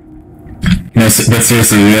 No, but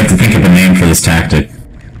seriously, we have to think of a name for this tactic.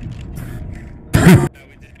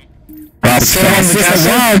 It's just a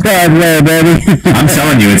wild card way, baby. I'm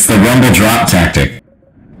telling you, it's the rumble drop tactic.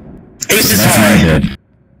 That's what I did.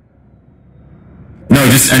 No,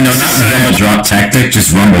 just no, not the rumble drop tactic,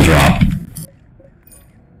 just rumble drop.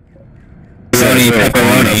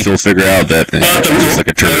 Pepperoni. You'll figure out that it's like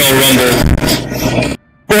a turtle.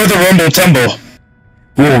 Or the rumble tumble.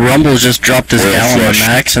 Well, Rumble just dropped his gallon of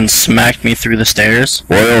max and smacked me through the stairs.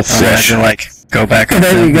 Royal flush. I had to like go back.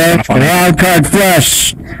 There you go. The wild card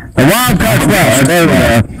flush. The wild card flush. There we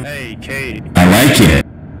go. Hey, Kate. I like it.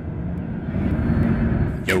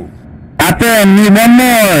 Yo. Out there, and need one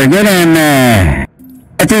more. Get in there.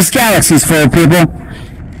 Get these galaxies full, people.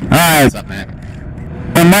 Alright. What's up, man?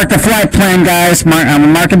 gonna mark the flight plan, guys.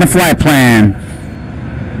 I'm marking the flight plan.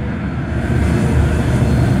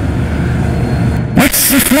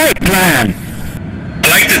 What's the flight plan? I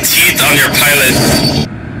like the teeth on your pilot.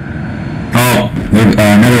 Oh,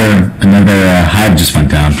 another hive just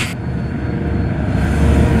went down.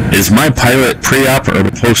 Is my pilot pre-op or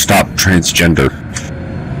post-op transgender?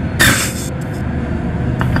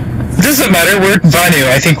 Doesn't matter, we're Banu.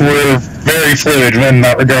 I think we're very fluid in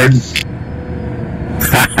that regard.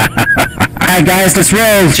 Alright guys, let's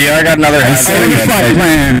roll. GR got another flight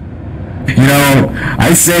plan. You know,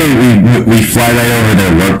 I say we fly right over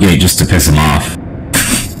their warp gate just to piss them off.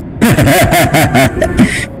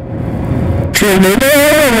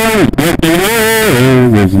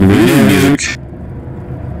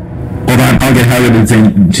 Hold on, I'll get Howard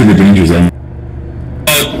to the danger zone.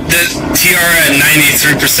 Oh, the TR at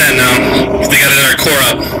 93% now. They got another core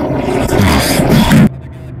up.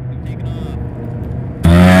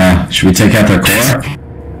 Should we take out their core?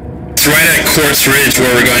 It's right at Quartz Ridge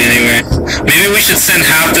where we're going anyway. Maybe we should send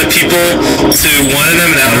half the people to one of them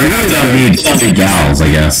and the other half to need 3 gals, I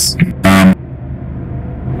guess.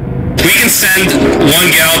 We can send one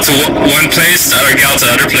gal to one place, the other gal to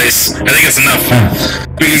the other place. I think it's enough.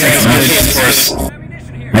 We can get both for us.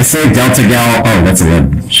 I say Delta Gal. Oh, that's a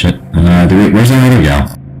lead. Shit. Where's another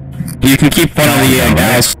gal? You can keep one of the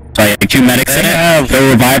gals, like 2 medics in it. They'll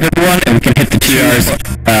revive everyone, and we can hit the TR's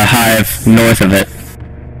hive north of it.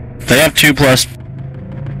 They have 2+. Problem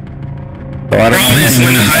is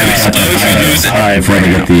when the hive explodes, we lose it. Before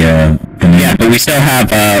they get the yeah, but we still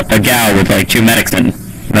have a gal with like 2 medics in.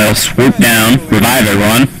 They'll swoop down, revive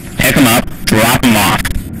everyone, pick them up, drop them off.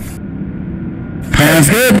 Sounds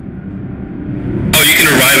good. Oh, you can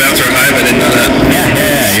revive after a hive? I didn't know that.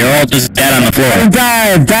 Yeah, you're all just dead on the floor.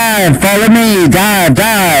 Dive, follow me, dive.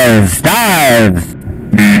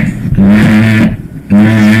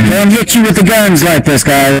 Don't hit you with the guns like this,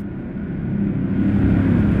 guys.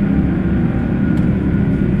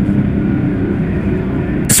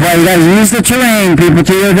 That's why you gotta use the terrain, people,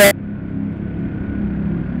 to your advantage.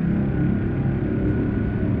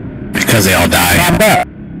 Because they all die. Pop up.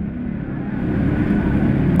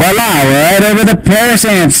 Voila, we're right over the Paris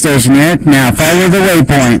amp station here. Now follow the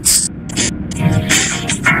waypoints.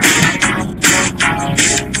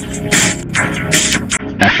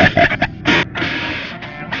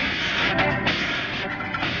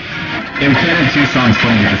 Yeah, we can't have 2 songs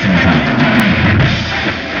playing at the same time.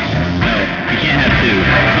 No, you can't have 2. You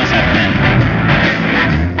must have 10.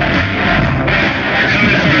 You're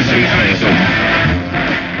coming up here, so you're coming so.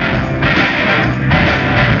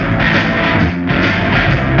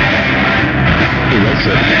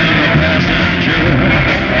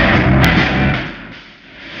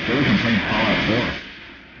 They were playing Fallout 4.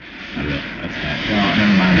 That's bad. Well,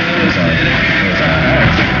 never mind. Sorry.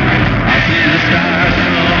 I see the stars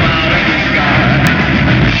and all out of the sky.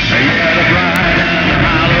 They got a bright and the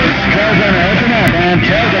hollows. Trail's gonna open up, man.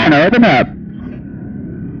 Trail's gonna open up.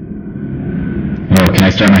 Oh, can I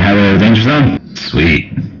start my highway to the danger zone? Sweet.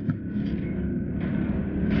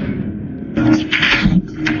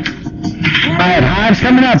 Alright, hive's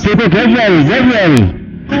coming up, people. Get ready, get ready.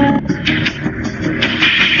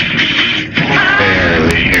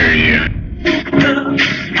 Barely hear you.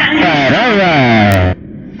 Alright.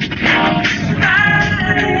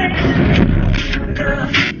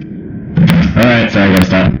 Alright, sorry, I gotta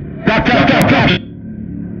stop. Stop.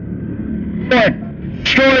 Good.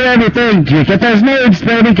 Destroy everything. Get those nodes,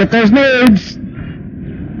 baby. Get those nodes.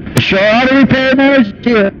 Destroy all the repair nodes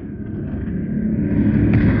here.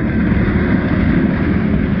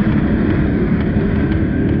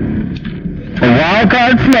 A wild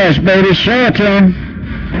card flush, baby. Show it to him.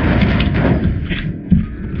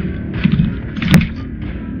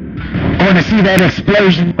 I want to see that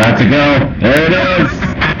explosion. About to go. There it is.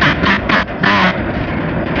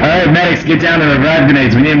 Alright, medics, get down to the revive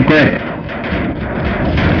grenades. We need them quick.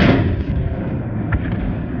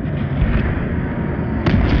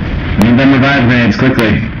 Need them revive grenades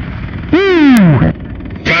quickly. Woo!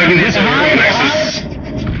 Driving his Nexus.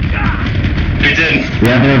 We did. We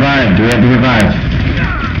have to revive. Do we have to revive?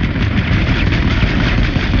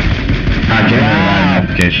 Okay, revive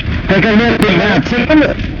notification. Take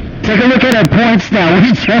a look at our points now.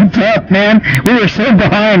 We jumped up, man. We were so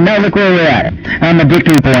behind. Now look where we're at on the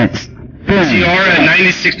victory points. Boom. TR at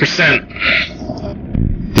 96%.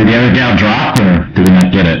 Did the other gal drop, or did we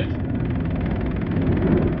not get it?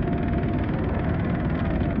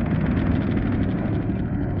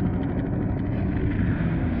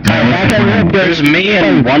 Back at the There's me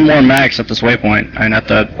and one more Max at this waypoint, and at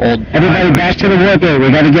the old... Everybody back to the wargate. We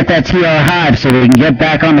gotta get that TR hive so we can get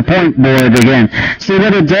back on the point board again. See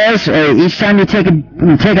what it does? Each time you take a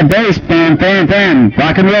base, bam, bam, bam,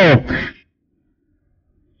 rock and roll.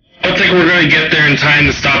 I don't think we're going to get there in time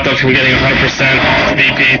to stop them from getting 100%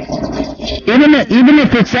 VP. Even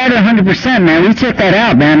if it's at 100%, man, we took that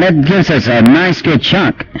out, man. That gives us a nice, good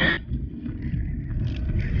chunk.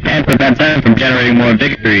 And prevent them from generating more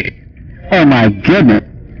victory. Oh my goodness.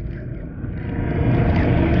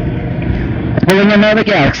 Pulling another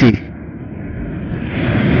galaxy.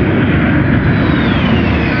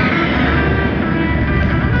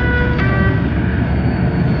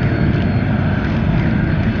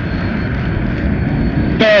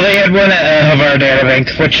 No, they had one of our data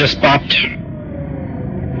bank, which just popped.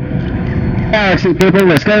 Galaxy people,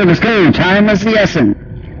 let's go, let's go. Time is the essence.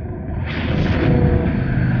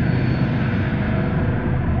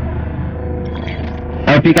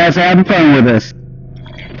 Hope you guys are having fun with us.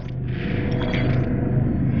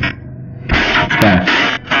 Yeah.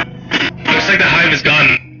 Looks like the hive is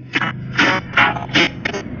gone.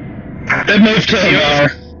 They moved to TR.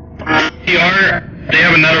 They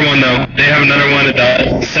have another one though. They have another one at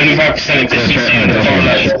 75% efficiency on the far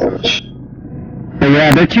left. But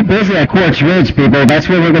yeah, they're too busy at Quartz Ridge, people. That's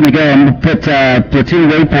where we're gonna go and put platoon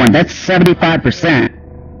waypoint. That's 75%.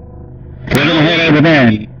 We're gonna head over there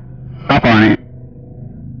and hop on it.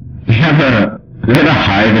 We have a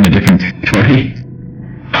hive in a different territory.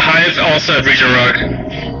 A hive also at Region Rock.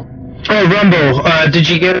 Oh, Rumble, did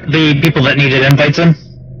you get the people that needed invites in?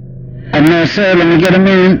 No, sir. Let me get them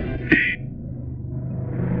in.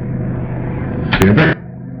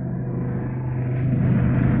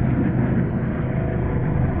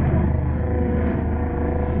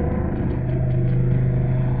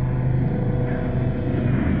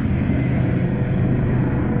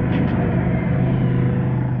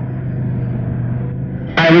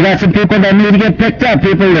 We got some people that need to get picked up,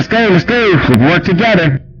 people. Let's go, let's go. We'll work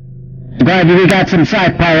together. I'm glad we got some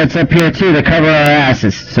side pilots up here, too, to cover our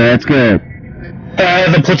asses, so that's good.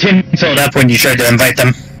 The platoon filled up when you tried to invite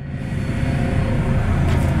them.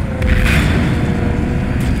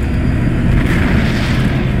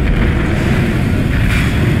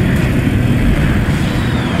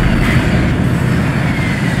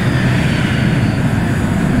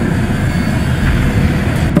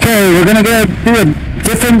 Okay, we're gonna go do a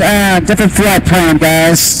different flight plan,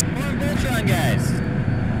 guys. Voltron, guys.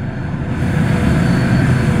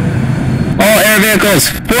 All air vehicles,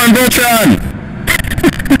 form Voltron!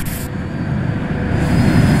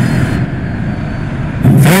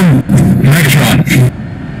 Megatron.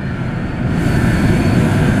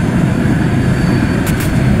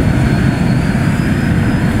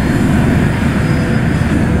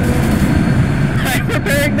 I'm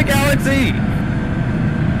repairing the galaxy!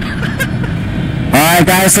 Alright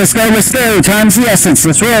guys, let's go. Time's the essence.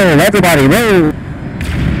 Let's roll. Everybody, roll.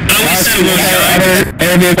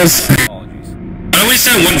 Air vehicles. I always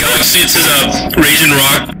send one galaxy to the Region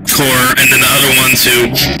Rock core, and then the other one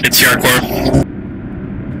to the TR core.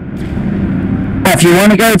 If you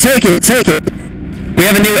want to go, take it. We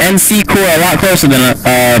have a new NC core a lot closer than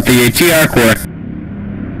the TR core.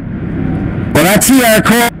 Well, that TR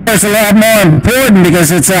core is a lot more important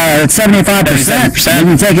because it's 75%. You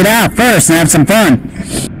can take it out first and have some fun.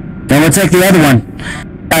 Then we'll take the other one.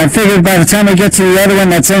 I figured by the time we get to the other one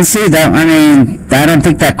that's NC, I don't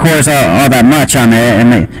think that core's all that much on there.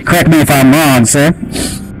 And correct me if I'm wrong, sir.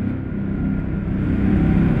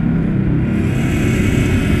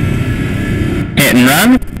 Hit and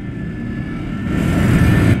run.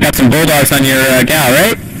 Got some bulldogs on your gal,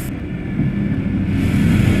 right?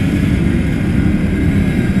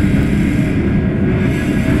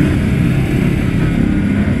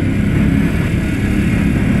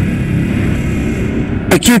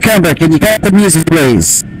 Hey, Cucumber, can you cut the music,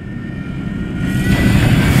 please?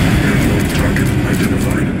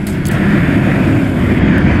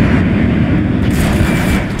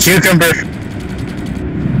 Cucumber.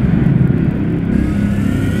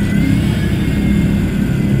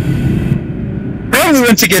 Probably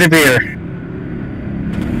went to get a beer.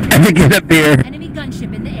 I think get a beer. Enemy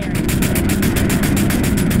gunship in the air.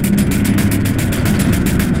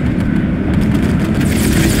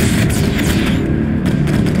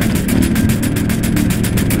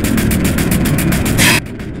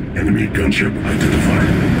 Enemy gunship identified.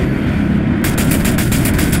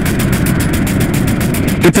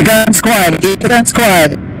 Keep the guns quiet. Keep the guns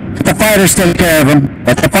quiet. Let the fighters take care of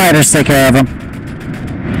them.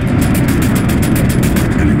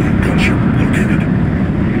 Enemy gunship located.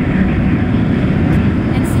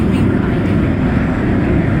 NC Reaver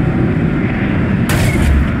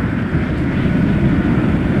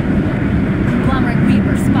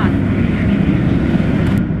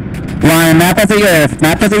Map of the Earth.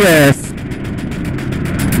 Map of the Earth.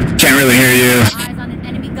 Can't really hear you. Eyes on an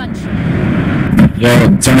enemy gunship.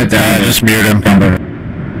 Yo, turn it down. Just mute him.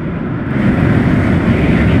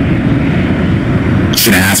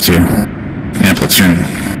 Shouldn't have to. Yeah, platoon.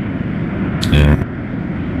 Yeah.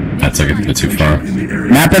 That took it a bit too far.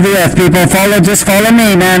 Map of the Earth, people. Just follow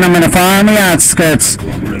me, man. I'm gonna fire on the outskirts.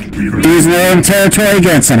 Using their own territory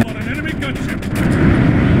against them.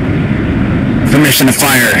 Permission to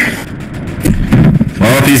fire.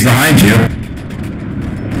 Well, if he's behind you.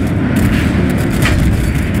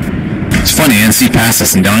 It's funny, NC passed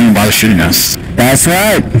us and don't even bother shooting us. That's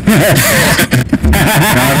right. No,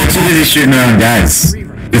 we're too busy shooting our own guys.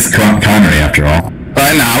 It's Connery after all.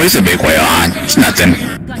 But no, he's a big way on. It's nothing.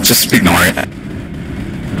 Just ignore it.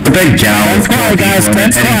 The big gal. That's quiet, guys.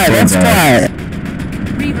 That's quiet. That's quiet.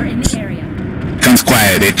 Reaver in the area. Guns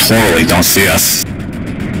quiet. They totally don't see us.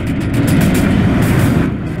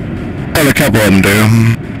 Well, a couple of them do.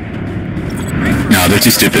 No, they're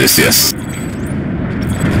too stupid to see us.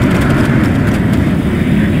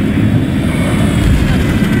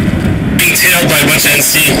 Being tailed by a bunch of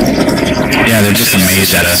NC. Yeah, they're just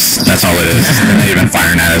amazed at us. That's all it is. They're not even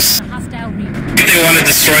firing at us. I think they want to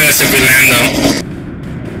destroy us if we land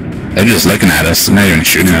though. They're just looking at us. They're not even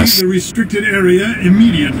shooting us. The restricted area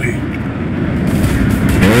immediately.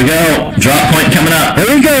 Here we go. Drop point coming up.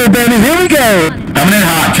 Here we go, baby. Here we go. Coming in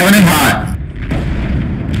hot. Coming in hot.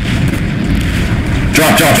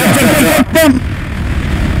 Drop.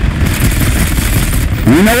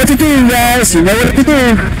 You know what to do, guys. You know what to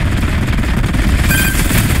do.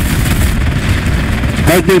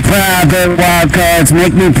 Make me proud, the wild cards.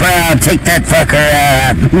 Make me proud. Take that fucker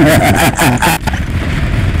out.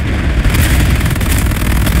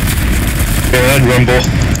 Go ahead, Rumble.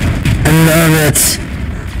 I love it.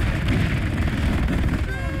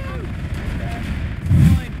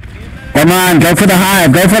 Come on, go for the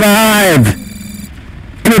hive. Go for the hive.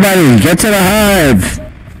 Everybody, get to the hive.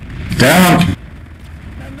 Down.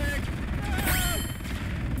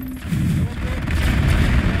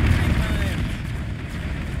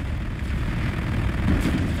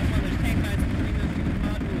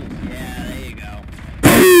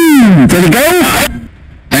 Did it go?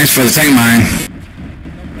 Thanks for the tank mine.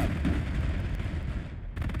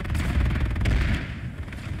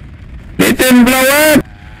 It didn't blow up.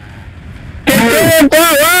 It didn't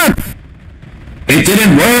blow up. It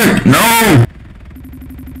didn't work. No.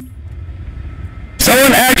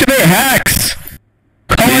 Someone activate hacks.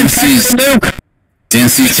 DNC's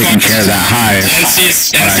taking care of that hive.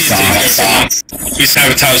 NC's we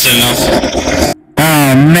sabotaged it enough.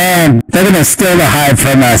 Oh man, they're gonna steal the hive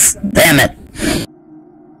from us. Damn it.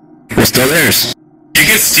 We're still theirs. You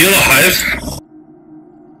can steal a hive?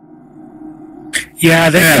 Yeah,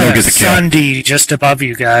 they'll there's get a the kill. Sunday just above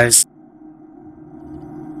you guys.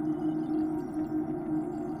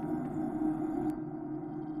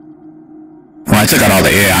 Well, I took out all the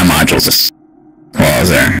AI modules while I was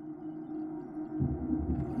there.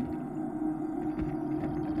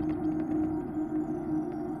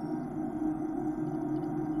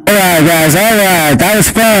 Alright guys, alright, that was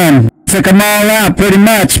fun. Took them all out pretty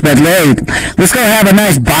much, but let's go have a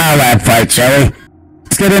nice biolab fight, shall we?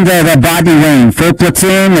 Let's get into the body wing. Full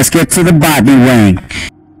platoon, let's get to the body wing.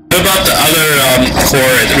 What about the other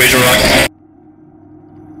core at Rage Rock?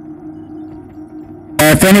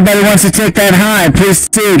 If anybody wants to take that high, please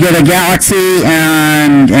do get a galaxy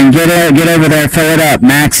and get over there, fill it up.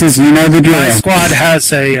 Maxes, you know the drill. My squad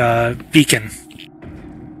has a beacon.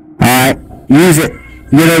 Alright, use it.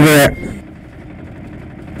 Get over there.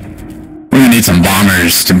 We're gonna need some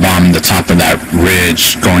bombers to bomb the top of that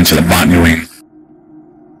ridge going to the botany wing.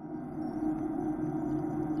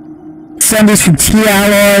 Sundays from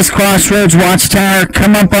T-Alloys, Crossroads, Watchtower,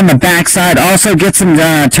 come up on the backside. Also get some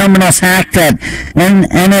terminals hacked at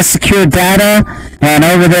NS Secure Data, and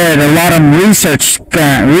over there at a lot of research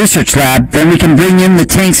lab. Then we can bring in the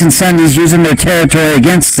tanks and Sundays using their territory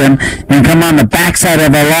against them, and come on the backside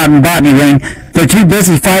of a lot in Botany Wing. They're too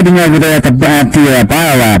busy fighting over there at the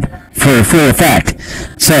biolab for full effect.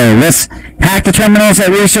 So let's hack the terminals at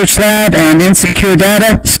Research Lab and Insecure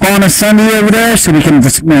Data, spawn a Sunday over there so we can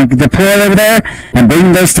deploy over there and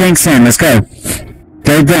bring those tanks in. Let's go.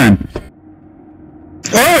 They're done.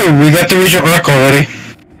 Oh, we got the Regent Rock already.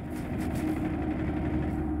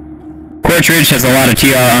 Quartz Ridge has a lot of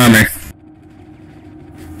TR armor.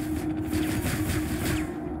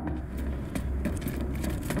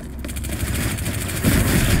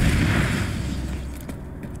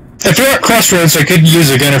 If you're at Crossroads, I could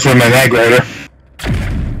use a gunner for my mag rider.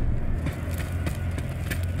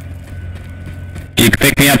 You can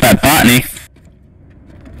pick me up at Botany.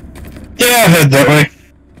 Yeah, I'll head that way.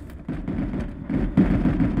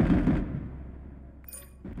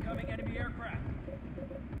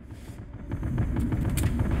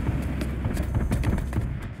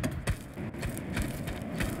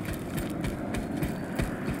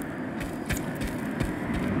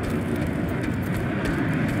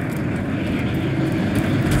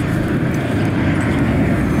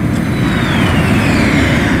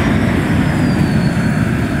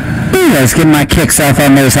 Let's get my kicks off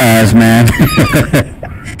on those highs, man.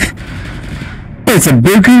 It's a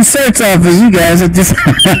buku search off of you guys. It just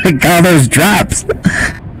all those drops.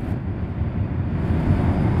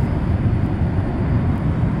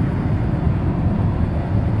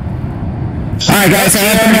 Alright guys,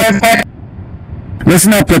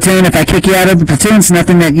 listen up, platoon. If I kick you out of the platoon, it's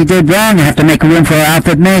nothing that you did wrong. You have to make room for our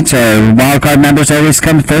outfit mates. Our wildcard members always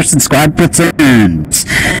come first in squad platoons.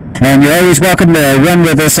 And you're always welcome to run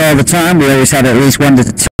with us all the time. We always have at least 1 to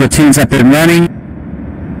 2 platoons up and running.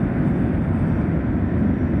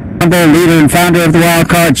 Leader and founder of the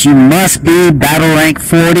wildcards, you must be battle rank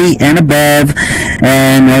 40 and above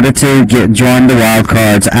in order to join the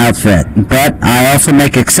wildcards outfit. But I also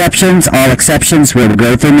make exceptions. All exceptions will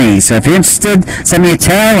go through me. So if you're interested, send me a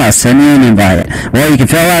tell. I'll send you an invite. Or you can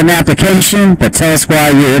fill out an application, but tell us why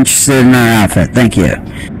you're interested in our outfit. Thank you.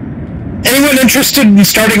 Anyone interested in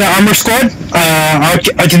starting an armor squad?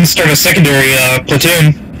 I can start a secondary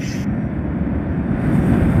platoon.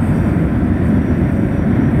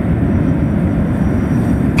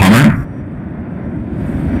 Armor?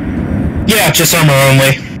 Yeah, just armor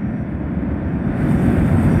only.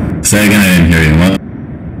 Say again, I didn't hear you. What?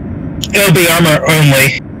 It'll be armor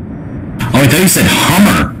only. Oh, I thought you said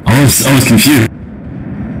Hummer. I was confused.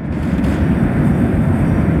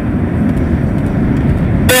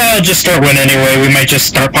 I'll just start one anyway. We might just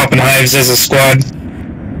start popping hives as a squad.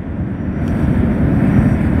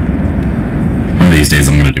 One of these days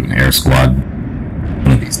I'm gonna do an air squad.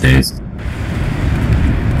 One of these days.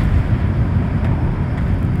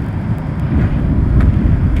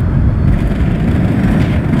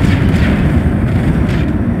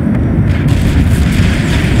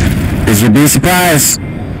 You'd be surprised.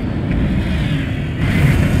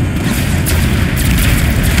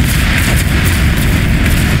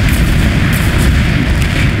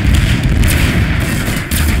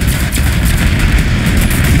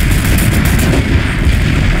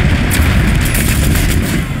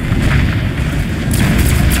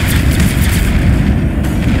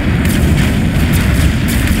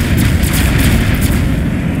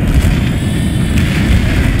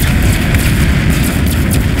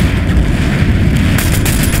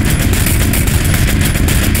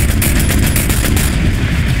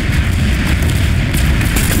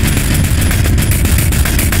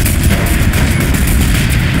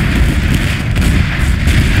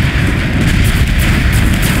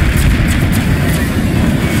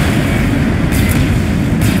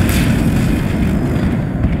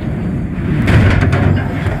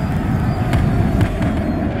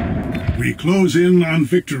 We close in on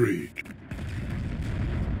victory.